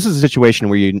reps. This is a situation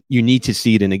where you need to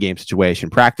see it in a game situation.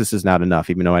 Practice is not enough,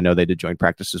 even though I know they did joint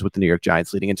practices with the New York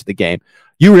Giants leading into the game.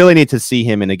 You really need to see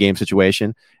him in a game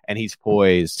situation. And he's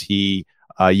poised.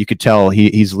 You could tell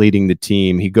he's leading the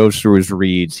team. He goes through his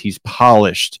reads. He's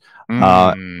polished.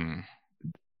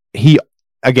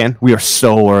 again, we are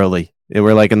so early.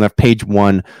 We're like in the page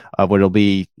 1 of what will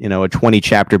be, a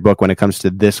 20-chapter book when it comes to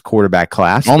this quarterback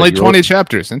class. Only 20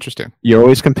 chapters. Interesting. You're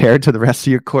always compared to the rest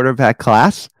of your quarterback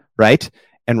class, right?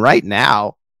 And right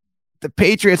now, the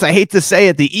Patriots, I hate to say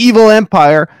it, the evil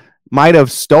empire might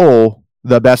have stole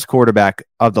the best quarterback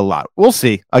of the lot. We'll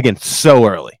see. Again, so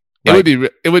early. Right?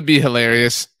 It would be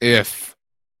hilarious if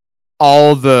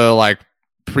all the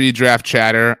pre-draft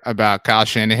chatter about Kyle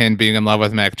Shanahan being in love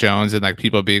with Mac Jones and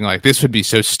people being like, this would be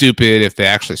so stupid if they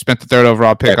actually spent the 3rd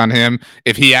overall pick on him.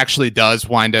 If he actually does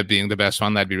wind up being the best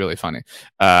one, that'd be really funny.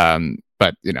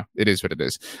 But it is what it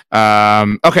is.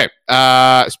 Okay.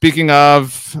 Speaking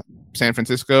of San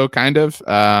Francisco, kind of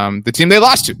the team they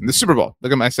lost to in the Super Bowl.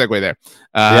 Look at my segue there.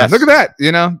 Yes. Look at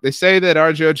that. They say that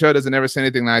RJ Ochoa doesn't ever say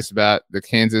anything nice about the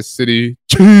Kansas City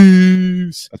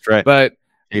Chiefs. That's right. But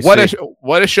what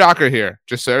a shocker here.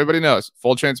 Just so everybody knows,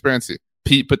 full transparency.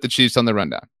 Pete put the Chiefs on the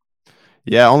rundown.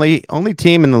 Yeah, only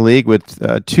team in the league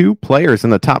with 2 players in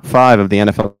the top 5 of the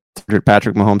NFL.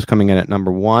 Patrick Mahomes coming in at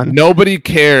number 1. Nobody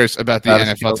cares about the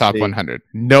NFL top 100.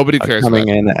 Nobody cares. Coming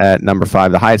in at number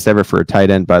 5, the highest ever for a tight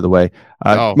end, by the way.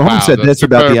 Mahomes said this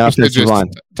about the offensive line.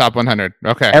 Top 100.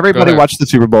 Okay. Everybody watched the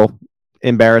Super Bowl.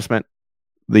 Embarrassment.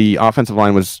 The offensive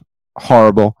line was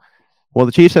horrible. Well,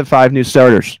 the Chiefs have 5 new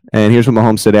starters, and here's what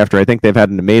Mahomes said after. I think they've had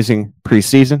an amazing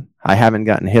preseason. I haven't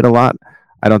gotten hit a lot.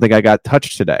 I don't think I got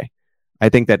touched today. I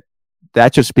think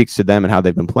that just speaks to them and how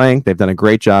they've been playing. They've done a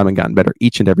great job and gotten better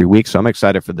each and every week, so I'm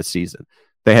excited for the season.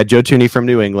 They had Joe Thuney from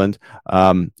New England,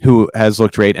 who has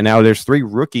looked great, and now there's 3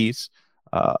 rookies.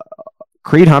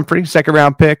 Creed Humphrey,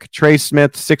 2nd-round pick. Trey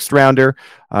Smith, 6th-rounder.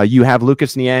 You have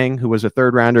Lucas Niang, who was a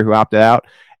 3rd-rounder who opted out,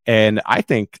 and I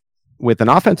think with an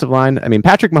offensive line,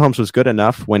 Patrick Mahomes was good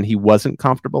enough when he wasn't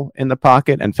comfortable in the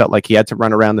pocket and felt like he had to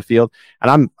run around the field.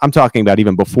 And I'm talking about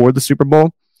even before the Super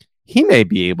Bowl. He may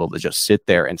be able to just sit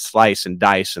there and slice and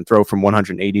dice and throw from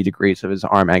 180 degrees of his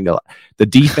arm angle. The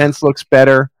defense looks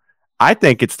better. I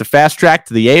think it's the fast track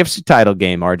to the AFC title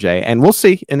game, RJ. And we'll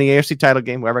see in the AFC title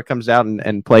game, whoever comes out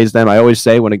and plays them. I always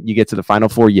say when you get to the Final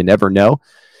Four, you never know.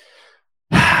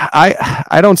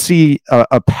 I don't see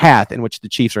a path in which the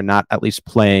Chiefs are not at least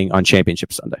playing on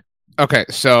Championship Sunday. Okay,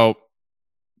 so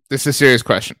this is a serious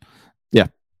question. Yeah.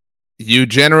 You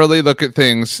generally look at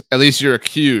things, at least you're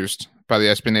accused by the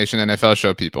SB Nation NFL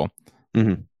show people.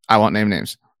 Mm-hmm. I won't name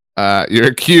names. You're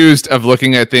accused of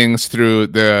looking at things through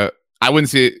I wouldn't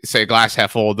say glass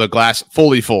half full, the glass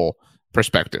fully full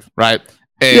perspective, right?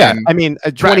 And,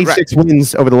 26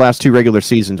 wins over the last 2 regular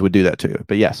seasons would do that too.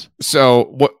 But yes.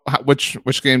 So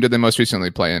which game did they most recently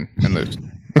play in and lose?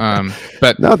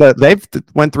 But no, they've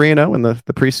went 3-0 in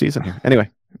the preseason here. Anyway.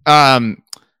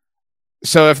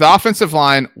 So if the offensive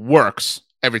line works,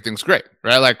 everything's great,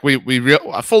 right?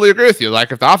 I fully agree with you. If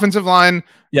the offensive line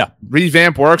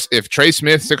revamp works, if Trey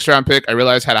Smith, 6th-round pick, I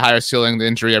realize had a higher ceiling, the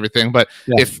injury, everything, but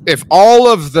if all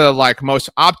of the most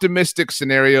optimistic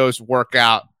scenarios work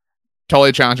out,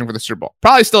 totally challenging for the Super Bowl.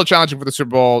 Probably still challenging for the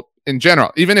Super Bowl in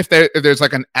general, even if there's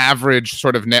an average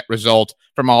sort of net result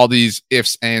from all these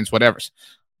ifs, ands, whatevers.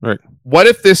 Right. What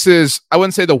if this is, I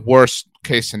wouldn't say the worst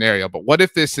case scenario, but what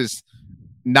if this is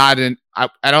not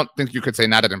I don't think you could say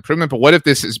not an improvement, but what if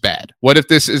this is bad? What if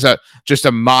this is just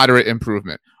a moderate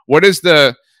improvement? What is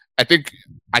I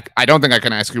don't think I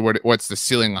can ask you what's the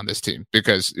ceiling on this team,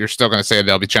 because you're still going to say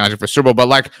they'll be challenging for Super Bowl,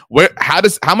 but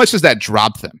how much does that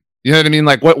drop them? You know what I mean?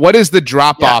 What is the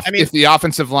drop off if the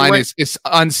offensive line is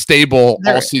unstable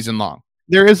all season long?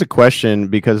 There is a question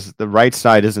because the right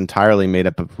side is entirely made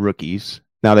up of rookies.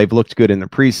 Now they've looked good in the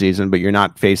preseason, but you're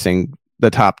not facing the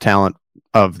top talent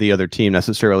of the other team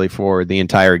necessarily for the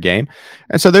entire game.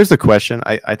 And so there's the question.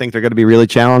 I think they're going to be really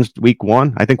challenged week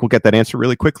 1. I think we'll get that answer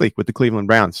really quickly with the Cleveland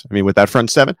Browns. With that front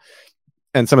 7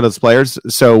 and some of those players.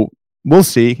 So we'll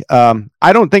see.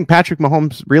 I don't think Patrick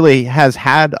Mahomes really has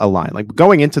had a line.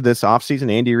 Going into this offseason,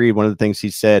 Andy Reid, one of the things he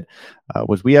said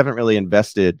was we haven't really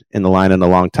invested in the line in a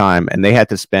long time, and they had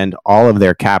to spend all of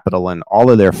their capital and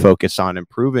all of their focus on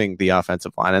improving the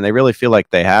offensive line, and they really feel like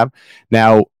they have.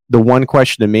 Now, the one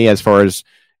question to me, as far as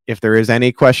if there is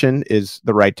any question, is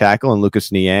the right tackle and Lucas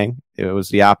Niang. It was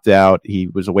the opt-out. He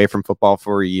was away from football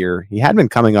for a year. He had been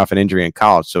coming off an injury in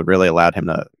college, so it really allowed him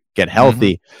to get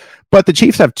healthy. Mm-hmm. But the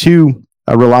Chiefs have 2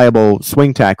 reliable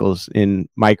swing tackles in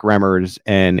Mike Remmers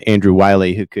and Andrew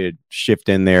Wiley, who could shift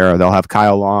in there. They'll have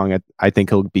Kyle Long. I think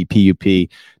he'll be PUP.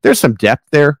 There's some depth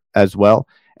there as well.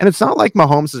 And it's not like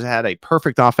Mahomes has had a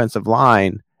perfect offensive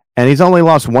line, and he's only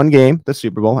lost 1 game, the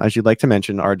Super Bowl, as you'd like to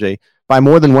mention, RJ, by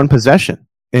more than 1 possession.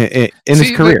 in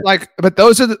his career. But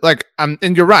those are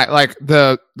and you're right. Like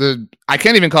the I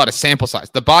can't even call it a sample size.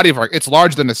 The body of work, it's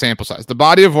larger than the sample size. The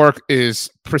body of work is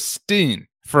pristine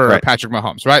for Patrick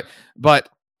Mahomes, right? But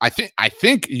I think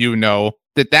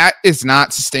that is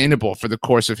not sustainable for the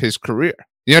course of his career.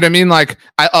 You know what I mean? Like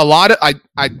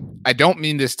I don't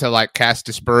mean this to like cast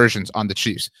dispersions on the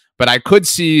Chiefs, but I could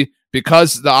see,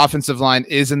 because the offensive line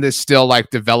is in this still like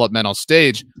developmental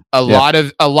stage, a lot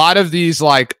of these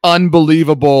like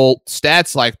unbelievable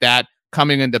stats like that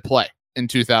coming into play in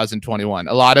 2021.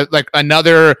 A lot of like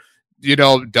another,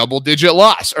 double digit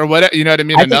loss or whatever, you know what I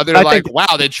mean?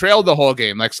 Wow, they trailed the whole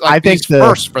game. I think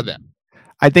first for them.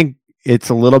 I think it's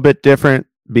a little bit different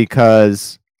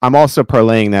because I'm also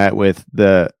parlaying that with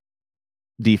the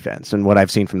defense and what I've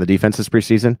seen from the defense this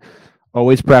preseason.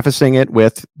 Always prefacing it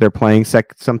with they're playing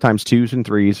sometimes 2s and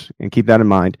 3s, and keep that in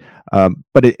mind.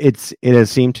 But it has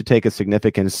seemed to take a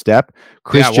significant step.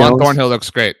 Juan Thornhill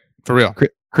looks great, for real.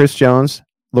 Chris Jones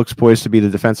looks poised to be the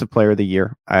defensive player of the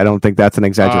year. I don't think that's an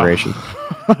exaggeration.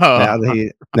 Now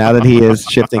that he is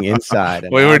shifting inside.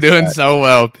 We were doing so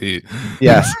well, Pete.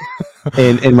 Yes.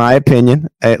 In my opinion,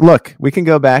 look, we can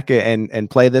go back and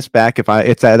play this back.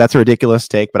 That's a ridiculous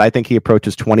take, but I think he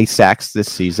approaches 20 sacks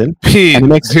this season. Pete, and he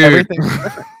makes everything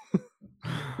different.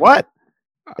 What?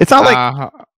 It's not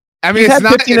like he's had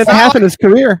 15 and a half in his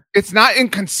career. It's not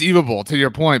inconceivable, to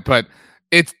your point, but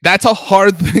that's a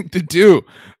hard thing to do.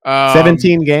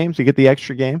 17 games, you get the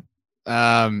extra game.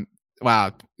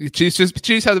 Wow. Chiefs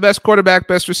have the best quarterback,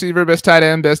 best receiver, best tight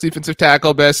end, best defensive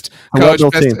tackle, best coach,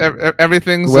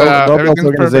 everything's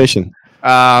organization.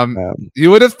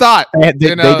 You would have thought they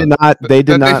did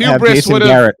not have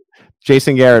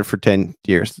Jason Garrett for 10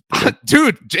 years.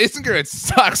 Dude, Jason Garrett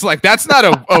sucks. Like, that's not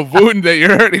a wound that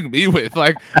you're hurting me with.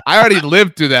 Like, I already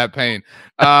lived through that pain.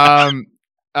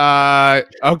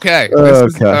 Okay.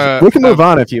 We can move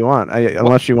on if you want,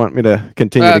 unless you want me to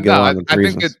continue to go on. I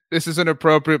think this is an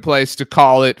appropriate place to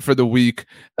call it for the week.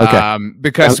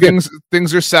 Because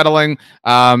things are settling.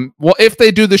 Well, if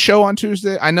they do the show on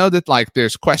Tuesday, I know that like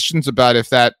there's questions about if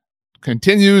that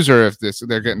continues or if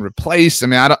they're getting replaced. I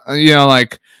mean,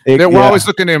 we're always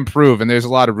looking to improve, and there's a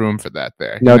lot of room for that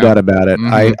there. No doubt about it.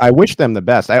 Mm-hmm. I wish them the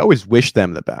best. I always wish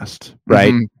them the best,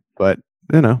 right? Mm-hmm. But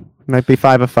might be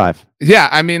 5 of 5. Yeah,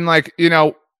 I mean,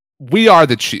 we are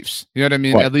the Chiefs. You know what I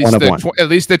mean? At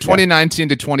least the 2019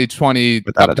 to 2020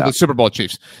 up to the Super Bowl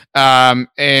Chiefs.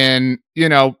 And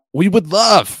we would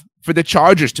love for the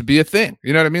Chargers to be a thing.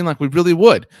 You know what I mean? Like, we really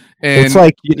would. And it's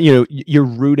like you're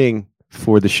rooting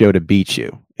for the show to beat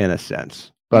you in a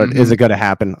sense. But is it going to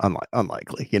happen?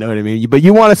 Unlikely. You know what I mean? But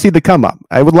you want to see the come up.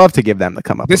 I would love to give them the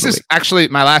come up. This is actually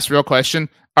my last real question.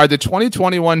 Are the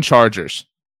 2021 Chargers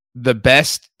the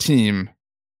best team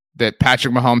that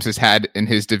Patrick Mahomes has had in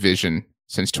his division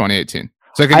since 2018?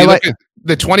 So if you look at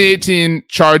the 2018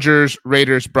 Chargers,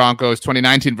 Raiders, Broncos,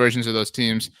 2019 versions of those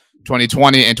teams,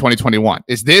 2020 and 2021,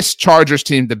 is this Chargers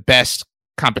team the best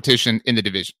competition in the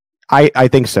division? I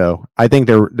think so. I think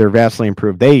they're vastly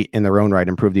improved. They, in their own right,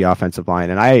 improved the offensive line.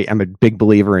 And I am a big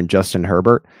believer in Justin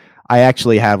Herbert. I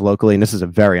actually have locally, and this is a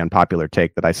very unpopular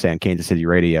take that I say on Kansas City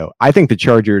radio, I think the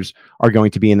Chargers are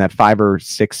going to be in that 5 or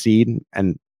 6 seed,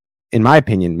 and in my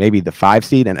opinion, maybe the 5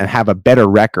 seed, and have a better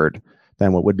record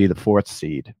than what would be the 4th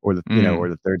seed or the or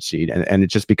the 3rd seed. And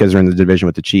it's just because they're in the division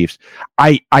with the Chiefs.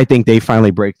 I think they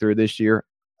finally break through this year.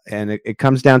 And it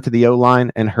comes down to the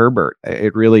O-line and Herbert.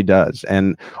 It really does.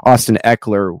 And Austin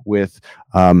Eckler with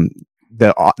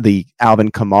the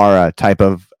Alvin Kamara type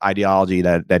of ideology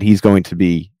that he's going to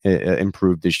be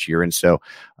improved this year. And so,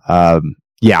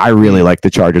 I really like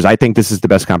the Chargers. I think this is the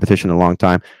best competition in a long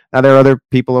time. Now, there are other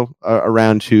people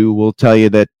around who will tell you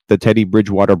that the Teddy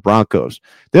Bridgewater Broncos,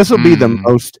 this will be the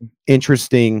most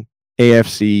interesting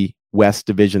AFC West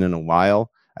division in a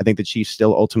while. I think the Chiefs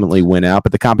still ultimately win out,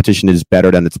 but the competition is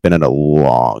better than it's been in a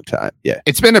long time. Yeah,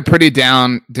 it's been a pretty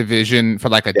down division for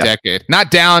like a decade.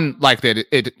 Not down like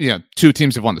that. 2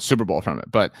 teams have won the Super Bowl from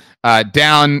it, but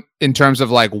down in terms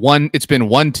of like it's been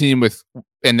one team with,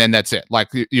 and then that's it. Like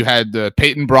you had the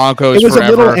Peyton Broncos. It was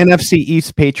forever. A little NFC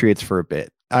East Patriots for a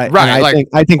bit.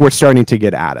 I think we're starting to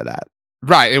get out of that.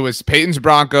 Right. It was Peyton's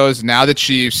Broncos, now the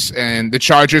Chiefs, and the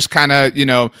Chargers kind of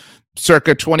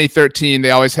circa 2013,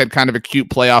 they always had kind of a cute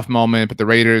playoff moment, but the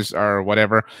Raiders are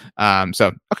whatever.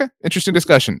 Okay, interesting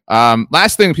discussion.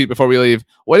 Last thing, Pete, before we leave,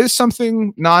 what is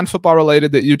something non-football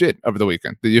related that you did over the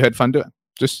weekend that you had fun doing?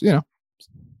 Just,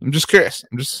 I'm just curious.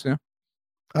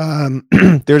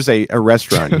 There's a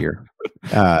restaurant here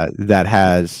that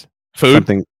has food,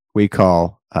 something we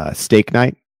call steak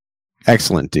night.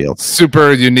 Excellent deal.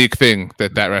 Super unique thing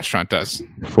that restaurant does.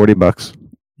 $40.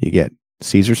 You get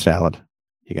Caesar salad.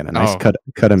 You get a nice cut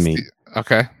of meat.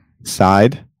 Okay.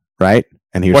 Side, right?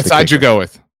 And here's what side you go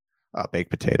with? Baked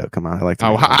potato. Come on, I like.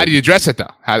 How do you dress it though?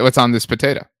 What's on this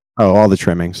potato? Oh, all the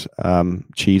trimmings.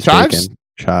 Cheese, chives? Bacon,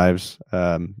 chives.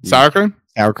 Sour cream.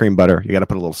 Sour cream, butter. You got to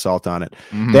put a little salt on it.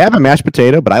 Mm-hmm. They have a mashed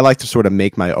potato, but I like to sort of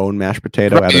make my own mashed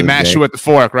potato. Right, you mash it with the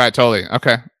fork, right? Totally.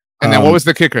 Okay. And then what was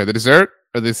the kicker? The dessert?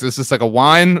 Or this is like a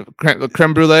wine,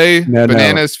 creme brulee,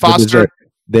 bananas, Foster?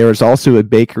 There is also a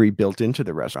bakery built into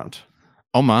the restaurant.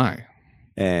 Oh my!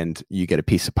 And you get a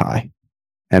piece of pie,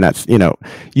 and that's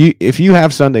if you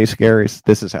have Sunday scaries,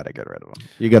 this is how to get rid of them.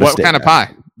 You got what kind of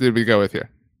pie did we go with here?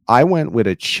 I went with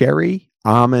a cherry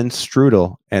almond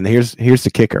strudel, and here's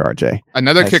the kicker, RJ.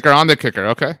 Another kicker on the kicker.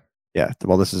 Okay. Yeah.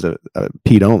 Well, this is a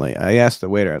Pete only. I asked the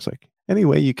waiter. I was like, "Any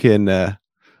way you can throw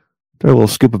a little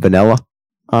scoop of vanilla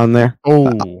on there?" Oh,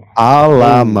 a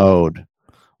la mode.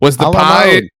 Was the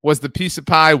pie? Was the piece of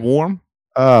pie warm?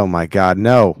 Oh my God,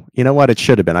 no! You know what? It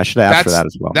should have been. I should have asked for that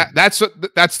as well.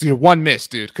 That's your one miss,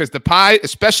 dude. Because the pie,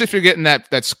 especially if you're getting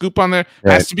that scoop on there,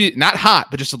 has to be not hot,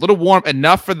 but just a little warm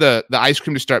enough for the ice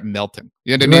cream to start melting.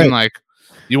 You know what I mean? Like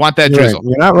you want that drizzle. Right.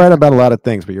 You're not right about a lot of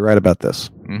things, but you're right about this.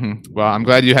 Mm-hmm. Well, I'm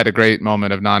glad you had a great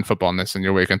moment of non-footballness in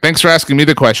your weekend. Thanks for asking me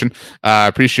the question.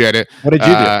 Appreciate it. What did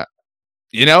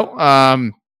you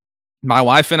do? My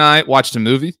wife and I watched a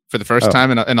movie for the first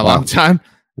time in a long time.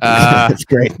 It's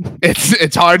great.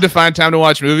 It's hard to find time to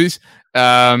watch movies.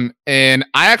 And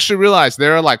I actually realized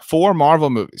there are like 4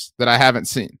 Marvel movies that I haven't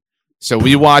seen. So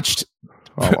we watched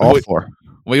all 4.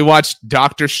 We watched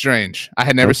Doctor Strange. I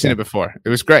had never seen it before. It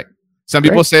was great. Some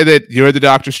people say that you're the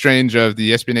Doctor Strange of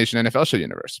the SB Nation NFL show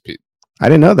universe, Pete. I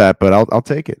didn't know that, but I'll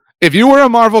take it. If you were a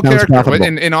Marvel character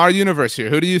in our universe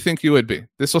here, who do you think you would be?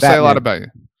 This will say a lot about you.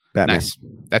 Batman. Nice.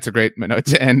 That's a great note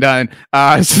to end on.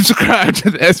 Subscribe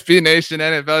to the SB Nation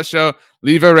NFL show.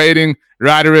 Leave a rating,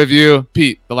 write a review.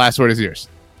 Pete, the last word is yours.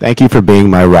 Thank you for being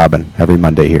my Robin every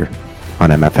Monday here on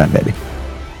MFN, baby.